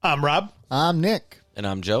 I'm Rob. I'm Nick. And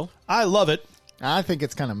I'm Joe. I love it. I think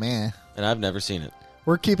it's kind of meh. And I've never seen it.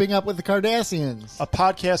 We're keeping up with the Cardassians. A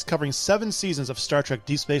podcast covering 7 seasons of Star Trek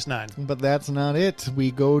Deep Space Nine. But that's not it.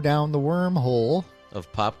 We go down the wormhole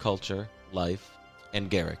Of pop culture, life, and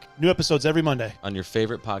Garrick New episodes every Monday. on your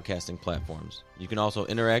favorite podcasting platforms. You can also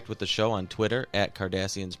interact with the show on Twitter at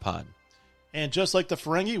CardassiansPod. And just like the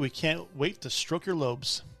Ferengi, we can't wait to stroke your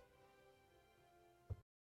lobes.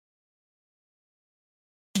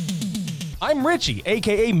 I'm Richie,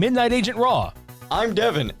 aka Midnight Agent Raw. I'm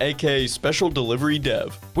Devin, aka Special Delivery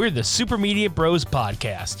Dev. We're the Super Media Bros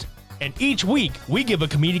podcast. And each week, we give a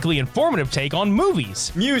comedically informative take on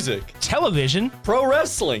movies, Music, television, pro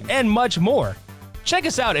wrestling. and much more. Check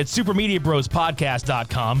us out at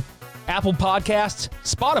supermediabrospodcast.com, Apple Podcasts,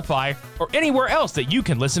 Spotify, or anywhere else that you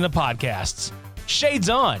can listen to podcasts. Shades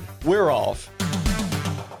on. We're off.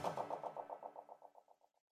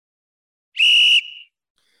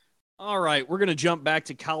 All right, we're going to jump back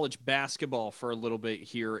to college basketball for a little bit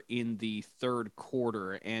here in the third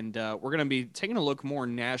quarter, and we're going to be taking a look more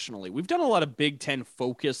nationally. We've done a lot of Big Ten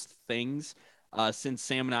focused things since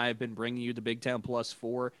Sam and I have been bringing you the Big Ten Plus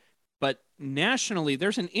 4, but nationally,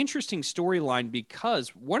 there's an interesting storyline because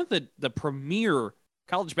one of the premier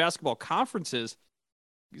college basketball conferences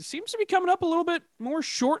seems to be coming up a little bit more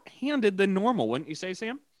short-handed than normal, wouldn't you say,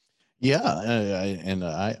 Sam? Yeah.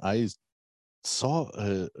 I saw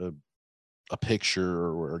a picture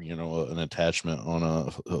or, an attachment on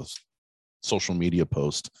a social media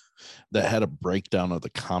post that had a breakdown of the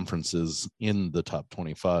conferences in the top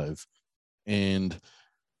 25. And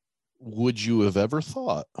would you have ever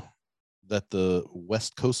thought that the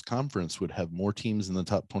West Coast Conference would have more teams in the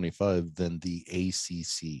top 25 than the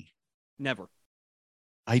ACC? Never.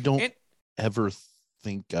 I don't ever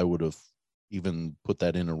think I would have even put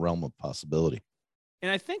that in a realm of possibility. And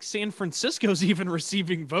I think San Francisco's even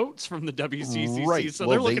receiving votes from the WCCC, Right. so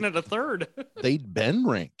Well, they're looking at a third. They'd been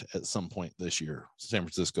ranked at some point this year. San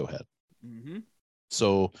Francisco had. Mm-hmm.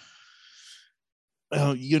 So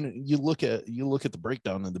you look at the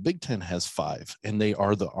breakdown, and the Big Ten has 5, and they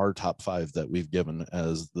are our top 5 that we've given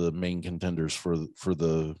as the main contenders for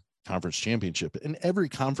the conference championship. And every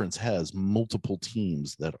conference has multiple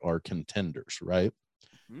teams that are contenders, right?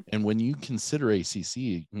 Mm-hmm. And when you consider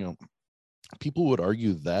ACC, people would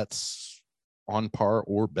argue that's on par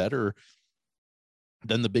or better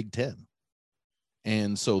than the Big Ten.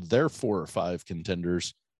 And so their 4 or 5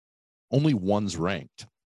 contenders, only one's ranked.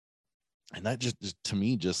 And that just, to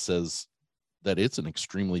me, just says that it's an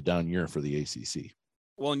extremely down year for the ACC.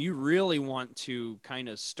 Well, and you really want to kind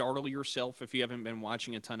of startle yourself if you haven't been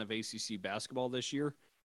watching a ton of ACC basketball this year.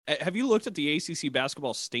 Have you looked at the ACC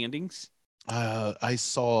basketball standings? I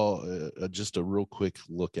saw just a real quick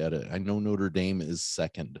look at it. I know Notre Dame is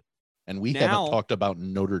second, and we haven't talked about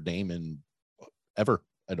Notre Dame in ever,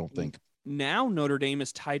 I don't think. Now Notre Dame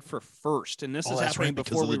is tied for first, and this is happening right,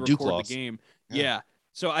 before we record the game. Yeah.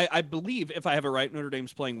 So I believe, if I have it right, Notre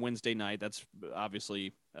Dame's playing Wednesday night. That's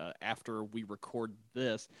obviously after we record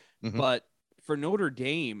this. Mm-hmm. But for Notre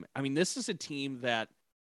Dame, I mean, this is a team that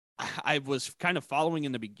I was kind of following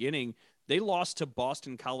in the beginning. They lost to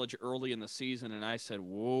Boston College early in the season, and I said,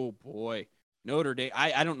 whoa, boy, Notre Dame,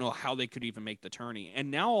 I don't know how they could even make the tourney.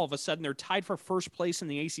 And now all of a sudden they're tied for first place in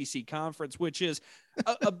the ACC conference, which is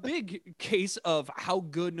a big case of how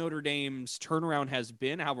good Notre Dame's turnaround has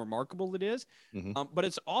been, how remarkable it is. Mm-hmm. But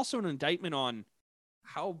it's also an indictment on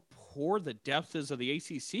how poor the depth is of the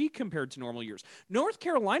ACC compared to normal years. North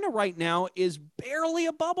Carolina right now is barely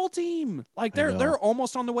a bubble team. Like they're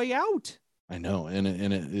almost on the way out. I know. And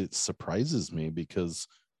it surprises me because,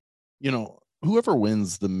 whoever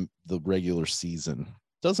wins the regular season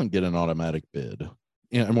doesn't get an automatic bid.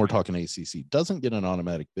 And we're talking ACC, doesn't get an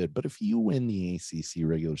automatic bid. But if you win the ACC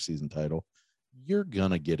regular season title, you're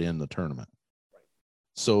going to get in the tournament. Right.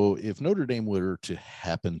 So if Notre Dame were to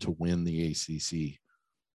happen to win the ACC,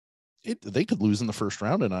 they could lose in the first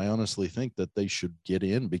round. And I honestly think that they should get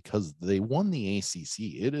in because they won the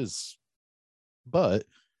ACC. But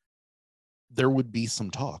there would be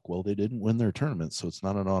some talk. Well, they didn't win their tournament, so it's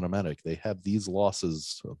not an automatic. They have these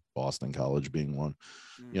losses, Boston College being one,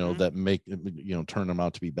 mm-hmm. That make, turn them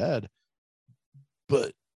out to be bad.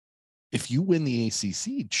 But if you win the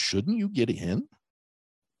ACC, shouldn't you get in?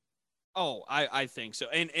 Oh, I think so.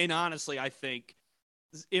 And honestly, I think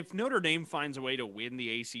if Notre Dame finds a way to win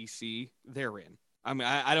the ACC, they're in. I mean,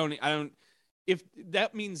 I don't if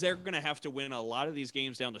that means they're going to have to win a lot of these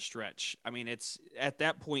games down the stretch, I mean, it's at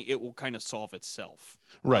that point it will kind of solve itself.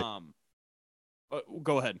 Right.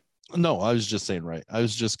 Go ahead. No, I was just saying, right. I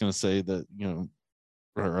was just going to say that,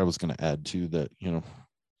 or I was going to add to that,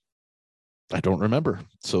 I don't remember.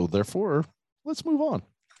 So therefore, let's move on.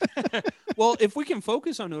 Well, if we can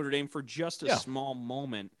focus on Notre Dame for just a Yeah. small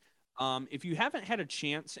moment, if you haven't had a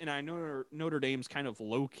chance, and I know Notre Dame's kind of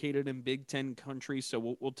located in Big Ten country,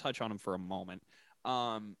 so we'll touch on him for a moment.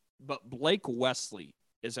 But Blake Wesley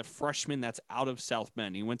is a freshman that's out of South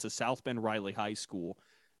Bend. He went to South Bend Riley High School.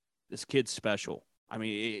 This kid's special. I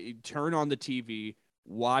mean, turn on the TV,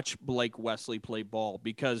 watch Blake Wesley play ball,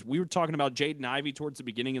 because we were talking about Jaden Ivey towards the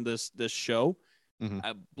beginning of this show.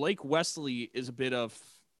 Mm-hmm. Blake Wesley is a bit of,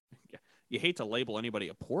 you hate to label anybody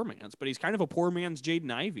a poor man's, but he's kind of a poor man's Jaden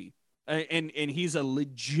Ivey. And he's a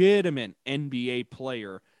legitimate NBA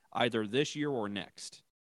player either this year or next.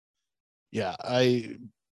 Yeah, I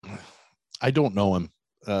don't know him.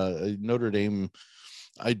 Notre Dame,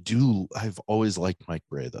 I've always liked Mike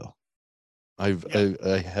Bray, though.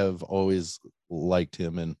 I have always liked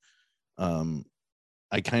him, and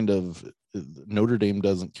Notre Dame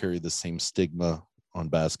doesn't carry the same stigma on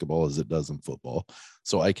basketball as it does in football,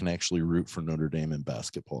 so I can actually root for Notre Dame in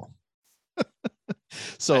basketball.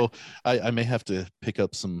 So I may have to pick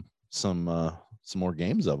up some more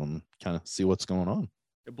games of them, kind of see what's going on.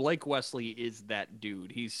 Blake Wesley is that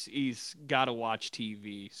dude. He's got to watch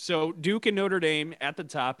TV. So Duke and Notre Dame at the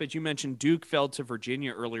top. As you mentioned, Duke fell to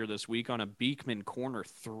Virginia earlier this week on a Beekman corner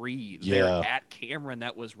 3. They're at Cameron.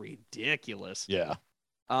 That was ridiculous. Yeah.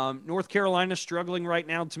 North Carolina struggling right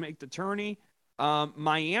now to make the tourney.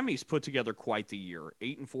 Miami's put together quite the year.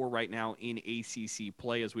 8-4 right now in ACC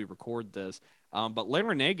play as we record this. But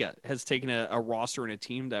Larrañaga has taken a roster and a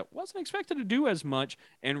team that wasn't expected to do as much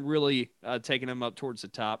and really taken them up towards the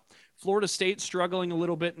top. Florida State struggling a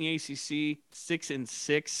little bit in the ACC,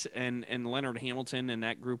 6-6, and Leonard Hamilton and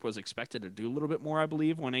that group was expected to do a little bit more, I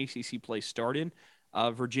believe, when ACC play started.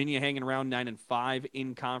 Virginia hanging around 9-5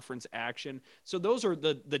 in conference action. So those are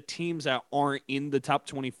the teams that aren't in the top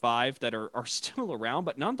 25 that are still around.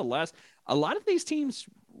 But nonetheless, a lot of these teams,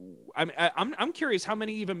 I'm curious how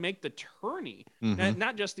many even make the tourney. Mm-hmm.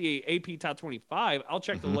 Not just the AP top 25. I'll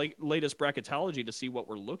check the latest bracketology to see what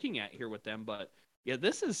we're looking at here with them. But yeah,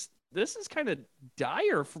 this is kind of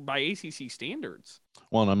dire by ACC standards.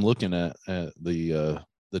 Well, and I'm looking at the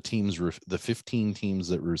teams, the 15 teams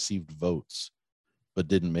that received votes but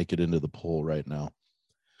didn't make it into the poll right now.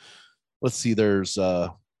 Let's see. There's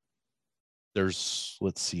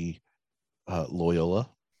Loyola,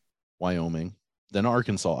 Wyoming, then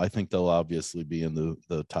Arkansas. I think they'll obviously be in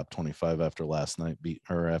the top 25 after last night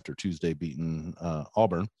after Tuesday beating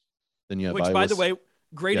Auburn. Then you have Iowa. By the way,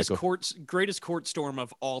 greatest court storm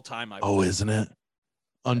of all time. Isn't it?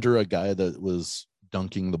 Under a guy that was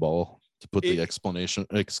dunking the ball to put the exclamation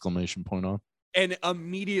point on. And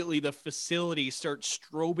immediately the facility starts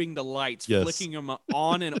strobing the lights, yes. flicking them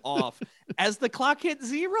on and off. As the clock hit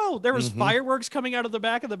 0, there was fireworks coming out of the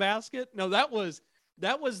back of the basket. No, that was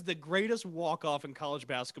the greatest walk-off in college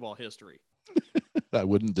basketball history. I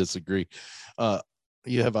wouldn't disagree.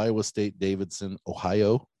 You have Iowa State, Davidson,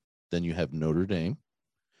 Ohio. Then you have Notre Dame.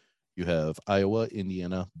 You have Iowa,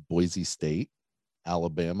 Indiana, Boise State,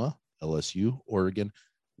 Alabama, LSU, Oregon,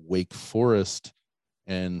 Wake Forest,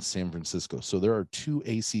 and San Francisco. So there are 2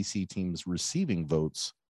 ACC teams receiving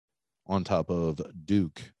votes on top of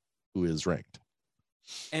Duke, who is ranked.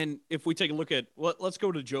 And if we take a look at, let's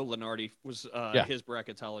go to Joe Lunardi, was his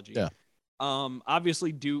bracketology. Yeah.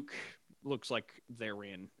 Obviously Duke looks like they're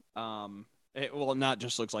in. Not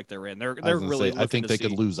just looks like they're in. They're really. I think they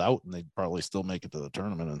could lose out, and they'd probably still make it to the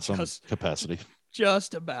tournament in some capacity.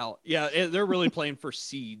 Just about, yeah. They're really playing for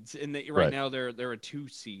seeds, and right now they're a 2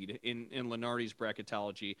 seed in Lunardi's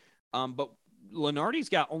bracketology. But Lunardi's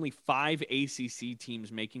got only 5 ACC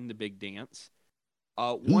teams making the big dance.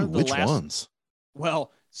 Which ones?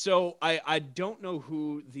 Well, so I don't know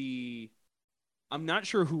I'm not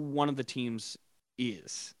sure who one of the teams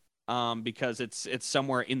is. Because it's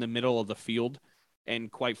somewhere in the middle of the field,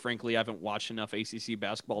 and quite frankly, I haven't watched enough ACC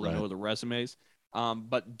basketball to know the resumes.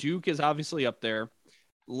 But Duke is obviously up there.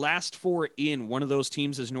 Last 4 in, one of those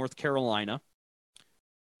teams is North Carolina.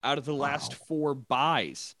 Out of the last 4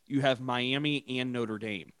 buys, you have Miami and Notre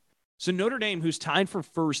Dame. So Notre Dame, who's tied for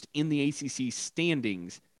first in the ACC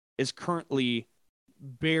standings, is currently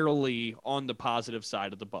barely on the positive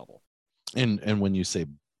side of the bubble. And when you say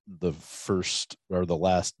the first or the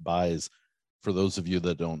last buys, for those of you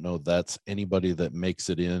that don't know, that's anybody that makes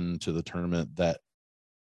it into the tournament that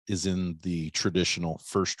is in the traditional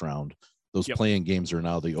first round. Those Yep. playing games are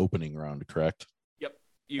now the opening round, correct? Yep.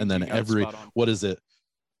 And then you got it spot on. what is it?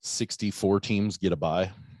 64 teams get a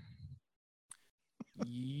bye.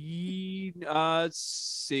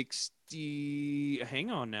 60. Hang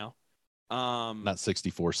on now. Not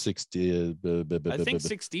 64, 60. I think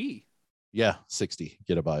 60. Yeah, 60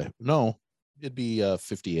 get a bye. No, it'd be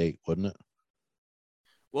 58, wouldn't it?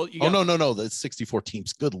 Well, you Oh, got, no. That's 64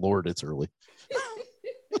 teams. Good Lord, it's early.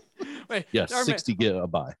 Wait, Yeah, our 60 get a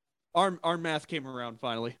bye. Our math came around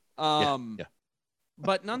finally. Yeah.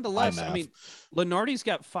 But nonetheless, My I math. mean, Lenardi's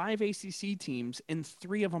got 5 ACC teams, and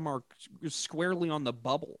 3 of them are squarely on the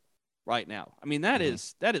bubble right now. I mean, that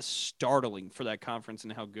is startling for that conference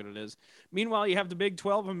and how good it is. Meanwhile, you have the Big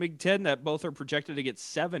 12 and Big 10 that both are projected to get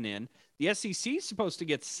 7 in. The SEC is supposed to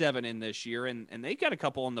get 7 in this year, and they got a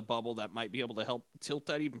couple on the bubble that might be able to help tilt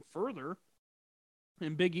that even further.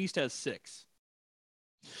 And Big East has 6.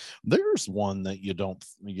 There's one that you don't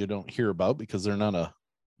hear about because they're not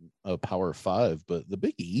a Power 5, but the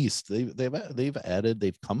Big East,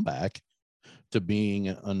 they've come back to being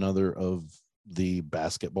another of the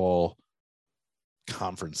basketball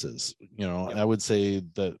conferences. Yep. I would say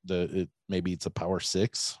that maybe it's a Power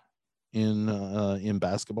 6 in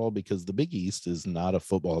basketball, because the Big East is not a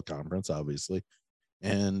football conference, obviously,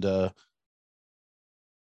 and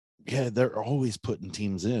they're always putting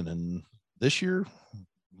teams in, and this year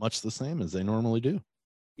much the same as they normally do.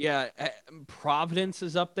 Yeah, Providence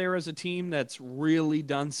is up there as a team that's really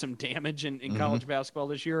done some damage in college basketball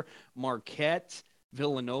this year. Marquette,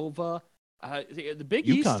 Villanova, the Big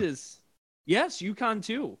UConn. East is, yes, UConn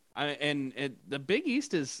too. And the Big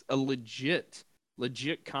East is a legit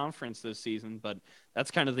conference this season, but that's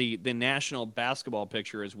kind of the national basketball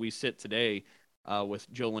picture as we sit today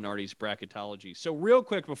with Joe Lenardi's bracketology. So real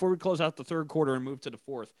quick, before we close out the third quarter and move to the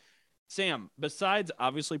fourth, Sam, besides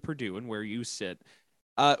obviously Purdue and where you sit,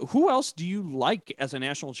 who else do you like as a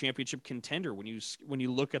national championship contender when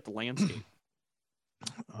you look at the landscape?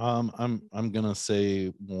 I'm gonna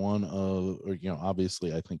say one of,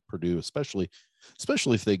 obviously I think Purdue, especially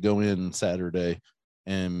if they go in Saturday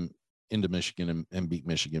and into Michigan and beat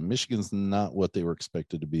Michigan. Michigan's not what they were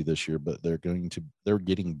expected to be this year, but they're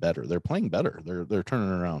getting better. They're playing better. They're turning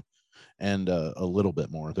around, and a little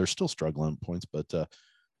bit more. They're still struggling at points, but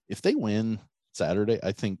if they win Saturday,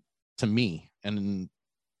 I think, to me, and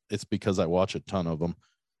it's because I watch a ton of them,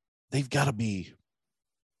 they've got to be,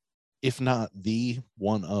 if not the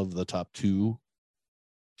one of the top 2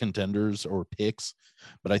 contenders or picks.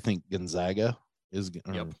 But I think Gonzaga is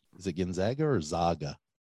it Gonzaga or Zaga?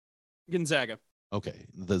 Gonzaga. Okay,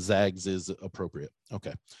 the Zags is appropriate.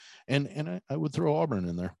 Okay, and I would throw Auburn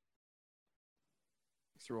in there.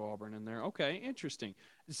 Throw Auburn in there. Okay, interesting.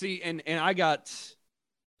 See, and I got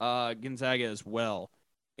Gonzaga as well,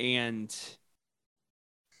 and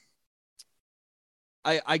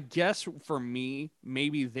I guess for me,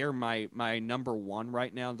 maybe they're my number 1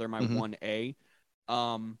 right now. They're my 1A,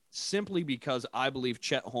 simply because I believe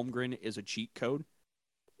Chet Holmgren is a cheat code.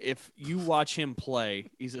 If you watch him play,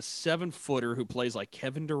 he's a 7-footer who plays like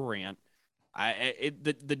Kevin Durant.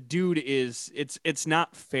 The dude is, it's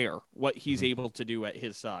not fair what he's able to do at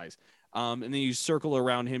his size. And then you circle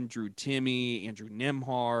around him Drew Timme, Andrew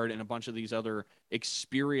Nembhard, and a bunch of these other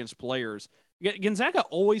experienced players. Gonzaga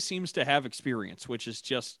always seems to have experience, which is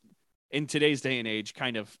just, in today's day and age,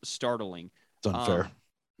 kind of startling. It's unfair.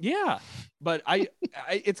 Yeah, but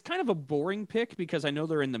it's kind of a boring pick because I know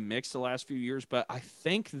they're in the mix the last few years, but I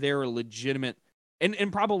think they're a legitimate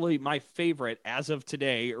and probably my favorite as of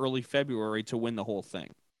today, early February, to win the whole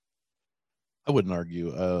thing. I wouldn't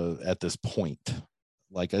argue at this point.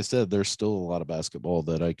 Like I said, there's still a lot of basketball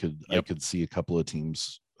that I could see a couple of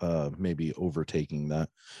teams maybe overtaking that.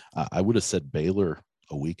 I would have said Baylor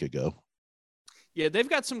a week ago. Yeah, they've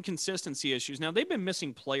got some consistency issues. Now, they've been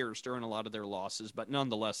missing players during a lot of their losses, but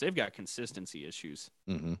nonetheless, they've got consistency issues.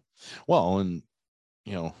 Mm-hmm. Well, and,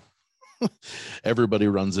 everybody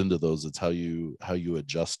runs into those. It's how you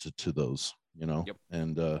adjust to those, Yep.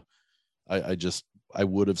 And I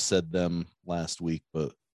would have said them last week,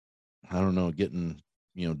 but I don't know, getting,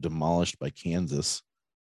 demolished by Kansas,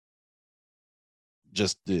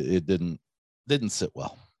 just it didn't sit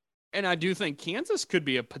well. And I do think Kansas could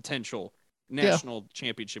be a potential national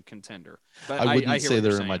championship contender. But I wouldn't I say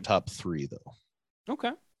they're in my top 3, though.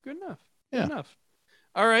 Okay, good enough. Yeah. Good enough.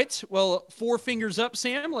 All right. Well, 4 fingers up,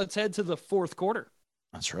 Sam. Let's head to the fourth quarter.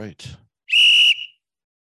 That's right.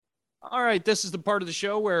 All right. This is the part of the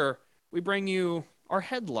show where we bring you our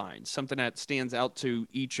headlines, something that stands out to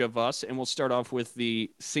each of us. And we'll start off with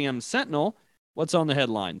the Sam Sentinel. What's on the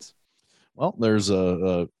headlines? Well, there's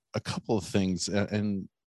a couple of things, and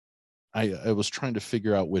I was trying to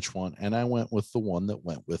figure out which one, and I went with the one that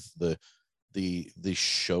went with the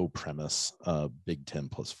show premise, Big 10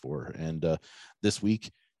 +4. And this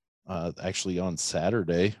week, actually on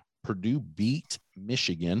Saturday, Purdue beat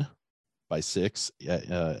Michigan by 6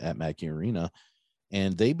 at Mackey Arena,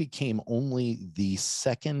 and they became only the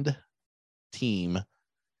second team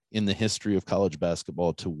in the history of college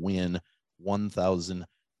basketball to win 1,000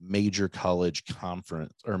 major college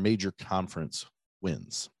conference or major conference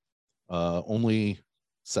wins. Only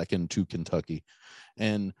second to Kentucky.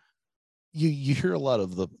 And you hear a lot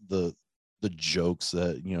of the jokes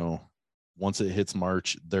that, you know, once it hits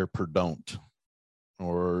March, they're Purdue,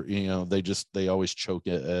 or, you know, they always choke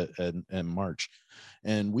at March.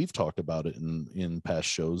 And we've talked about it in past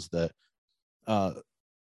shows that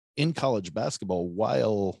in college basketball,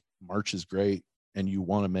 while March is great and you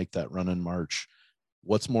want to make that run in March,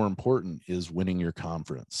 what's more important is winning your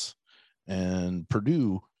conference. And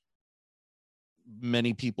Purdue,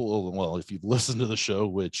 many people, well, if you've listened to the show,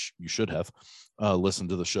 which you should have listened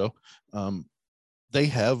to the show, they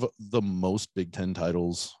have the most Big Ten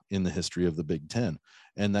titles in the history of the Big Ten.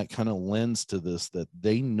 And that kind of lends to this, that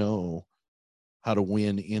they know how to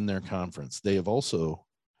win in their conference. They have also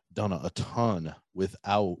done a ton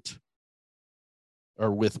without,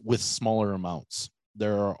 or with smaller amounts.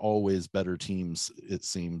 There are always better teams, it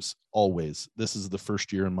seems, always. This is the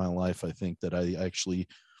first year in my life, I think, that I actually,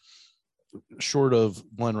 short of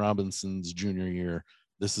Glenn Robinson's junior year,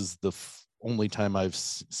 this is the only time I've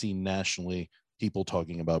seen nationally people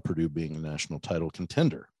talking about Purdue being a national title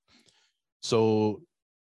contender. So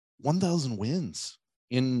 1,000 wins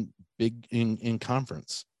in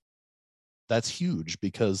conference, that's huge,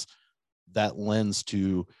 because that lends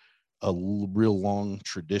to a real long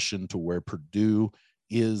tradition to where Purdue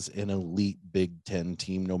is an elite Big Ten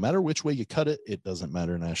team. No matter which way you cut it, it doesn't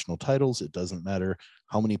matter national titles. It doesn't matter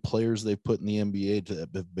how many players they've put in the NBA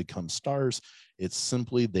to become stars. It's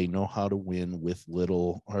simply they know how to win with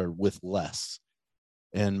little or with less.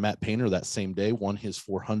 And Matt Painter that same day won his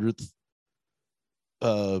 400th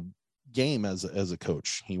game as a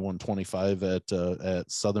coach. He won 25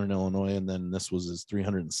 at Southern Illinois, and then this was his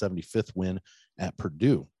 375th win at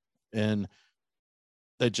Purdue. And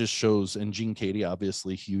that just shows, and Gene Katie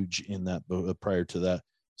obviously huge in that prior to that.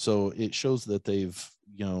 So it shows that they've,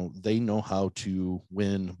 you know, they know how to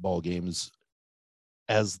win ball games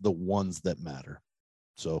as the ones that matter.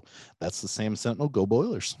 So that's the Sam Sentinel. Go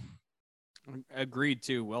Boilers. Agreed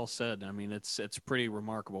too. Well said. I mean, it's pretty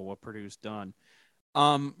remarkable what Purdue's done.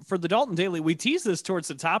 For the Dalton Daily, we teased this towards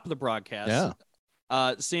the top of the broadcast.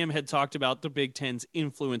 Yeah. Sam had talked about the Big Ten's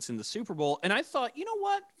influence in the Super Bowl, and I thought, you know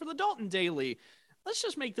what, for the Dalton Daily, let's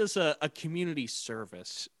just make this a community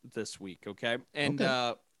service this week, okay? And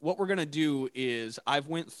okay. What we're going to do is I've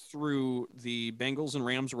went through the Bengals and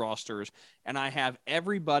Rams rosters, and I have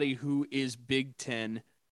everybody who is Big Ten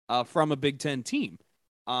from a Big Ten team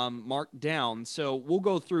marked down. So we'll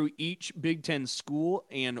go through each Big Ten school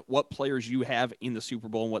and what players you have in the Super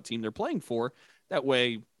Bowl and what team they're playing for. That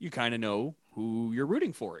way you kind of know who you're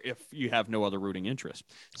rooting for if you have no other rooting interest.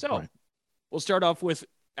 So right. We'll start off with,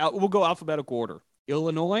 we'll go alphabetical order.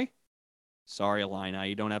 Illinois. Sorry, Illini.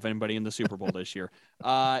 You don't have anybody in the Super Bowl this year.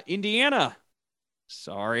 Indiana.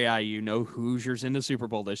 Sorry, you know Hoosiers in the Super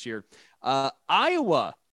Bowl this year.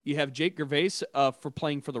 Iowa. You have Jake Gervais for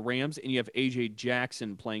playing for the Rams, and you have A.J.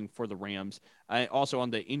 Jackson playing for the Rams. Also on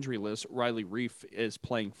the injury list, Riley Reif is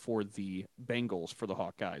playing for the Bengals for the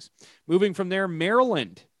Hawkeyes. Moving from there,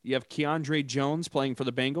 Maryland. You have Keandre Jones playing for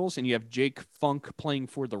the Bengals, and you have Jake Funk playing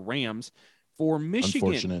for the Rams. For Michigan.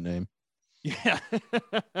 Unfortunate name. Yeah.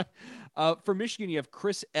 For Michigan, you have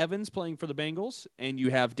Chris Evans playing for the Bengals, and you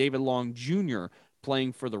have David Long Jr.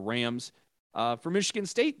 playing for the Rams. For Michigan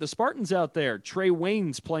State, the Spartans out there, Trey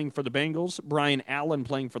Waynes playing for the Bengals, Brian Allen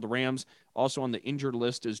playing for the Rams. Also on the injured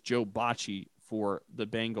list is Joe Bocci for the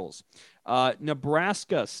Bengals.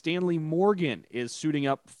 Nebraska, Stanley Morgan is suiting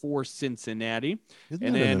up for Cincinnati.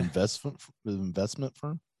 Isn't that an investment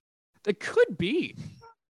firm? It could be.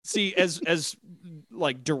 See, as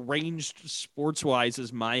like deranged sports-wise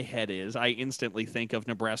as my head is, I instantly think of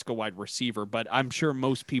Nebraska wide receiver, but I'm sure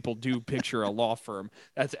most people do picture a law firm.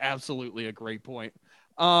 That's absolutely a great point.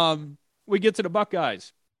 We get to the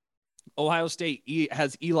Buckeyes. Ohio State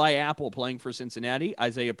has Eli Apple playing for Cincinnati,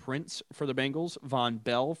 Isaiah Prince for the Bengals, Von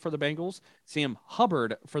Bell for the Bengals, Sam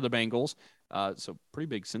Hubbard for the Bengals. So pretty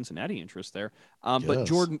big Cincinnati interest there. Yes. But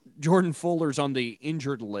Jordan Fuller's on the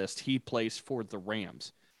injured list. He plays for the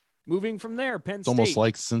Rams. Moving from there, Penn State. It's almost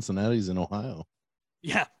like Cincinnati's in Ohio.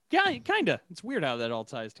 Yeah, kind of. It's weird how that all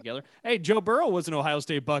ties together. Hey, Joe Burrow was an Ohio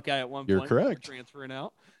State Buckeye at one point. You're correct. Transferring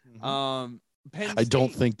out. Penn I don't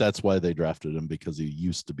State- think that's why they drafted him, because he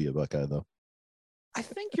used to be a Buckeye, though. I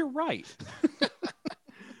think you're right.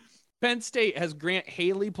 Penn State has Grant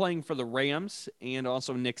Haley playing for the Rams and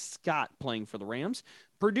also Nick Scott playing for the Rams.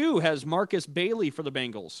 Purdue has Marcus Bailey for the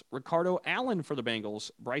Bengals, Ricardo Allen for the Bengals,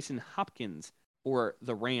 Bryson Hopkins for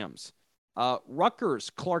the Rams. Rutgers,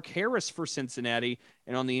 Clark Harris for Cincinnati,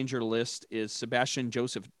 and on the injured list is Sebastian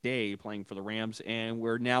Joseph Day playing for the Rams. And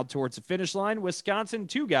we're now towards the finish line. Wisconsin,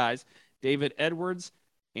 2 guys, David Edwards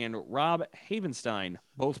and Rob Havenstein,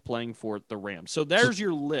 both playing for the Rams. So there's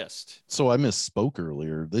your list. So I misspoke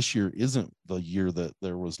earlier. This year isn't the year that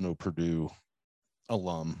there was no Purdue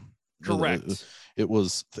alum. Correct.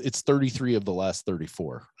 It's 33 of the last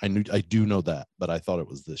 34. I do know that, but I thought it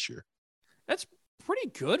was this year. That's pretty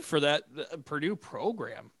good for the Purdue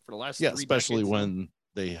program for the last 3 especially decades. when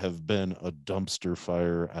they have been a dumpster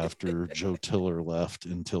fire after Joe Tiller left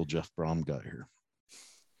until Jeff Brom got here.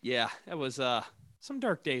 Yeah, that was some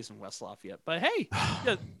dark days in West Lafayette. But hey,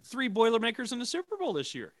 yeah, 3 Boilermakers in the Super Bowl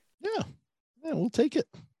this year. Yeah, we'll take it.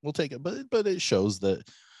 But it shows that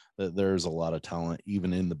there's a lot of talent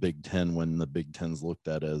even in the Big Ten, when the Big Ten's looked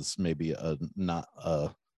at as maybe not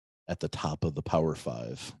at the top of the Power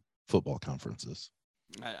 5 football conferences.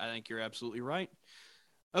 I think you're absolutely right.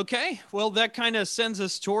 Okay, well, that kind of sends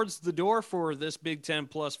us towards the door for this Big Ten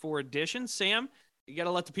Plus 4 edition. Sam, you got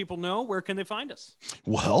to let the people know, where can they find us?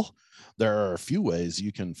 Well, there are a few ways.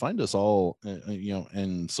 You can find us all,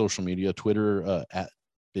 in social media, Twitter at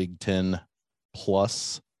Big Ten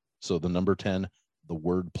Plus. So the number 10, the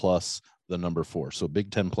word plus, the number 4. So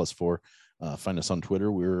Big Ten Plus 4. Find us on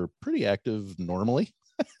Twitter. We're pretty active normally.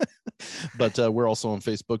 But we're also on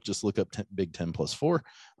Facebook. Just look up Big Ten Plus 4.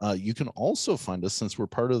 You can also find us, since we're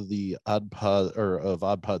part of the Odd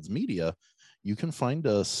Pods Media. You can find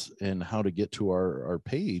us and how to get to our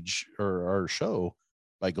page or our show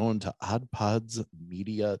by going to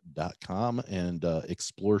oddpodsmedia.com and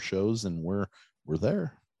explore shows, and we're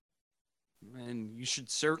there. And you should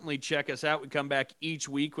certainly check us out. We come back each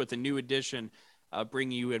week with a new edition,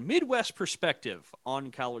 bringing you a Midwest perspective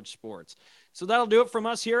on college sports. So that'll do it from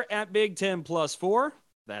us here at Big Ten Plus 4.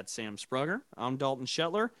 That's Sam Sprugger. I'm Dalton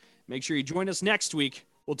Shetler. Make sure you join us next week.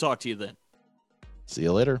 We'll talk to you then. See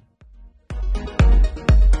you later.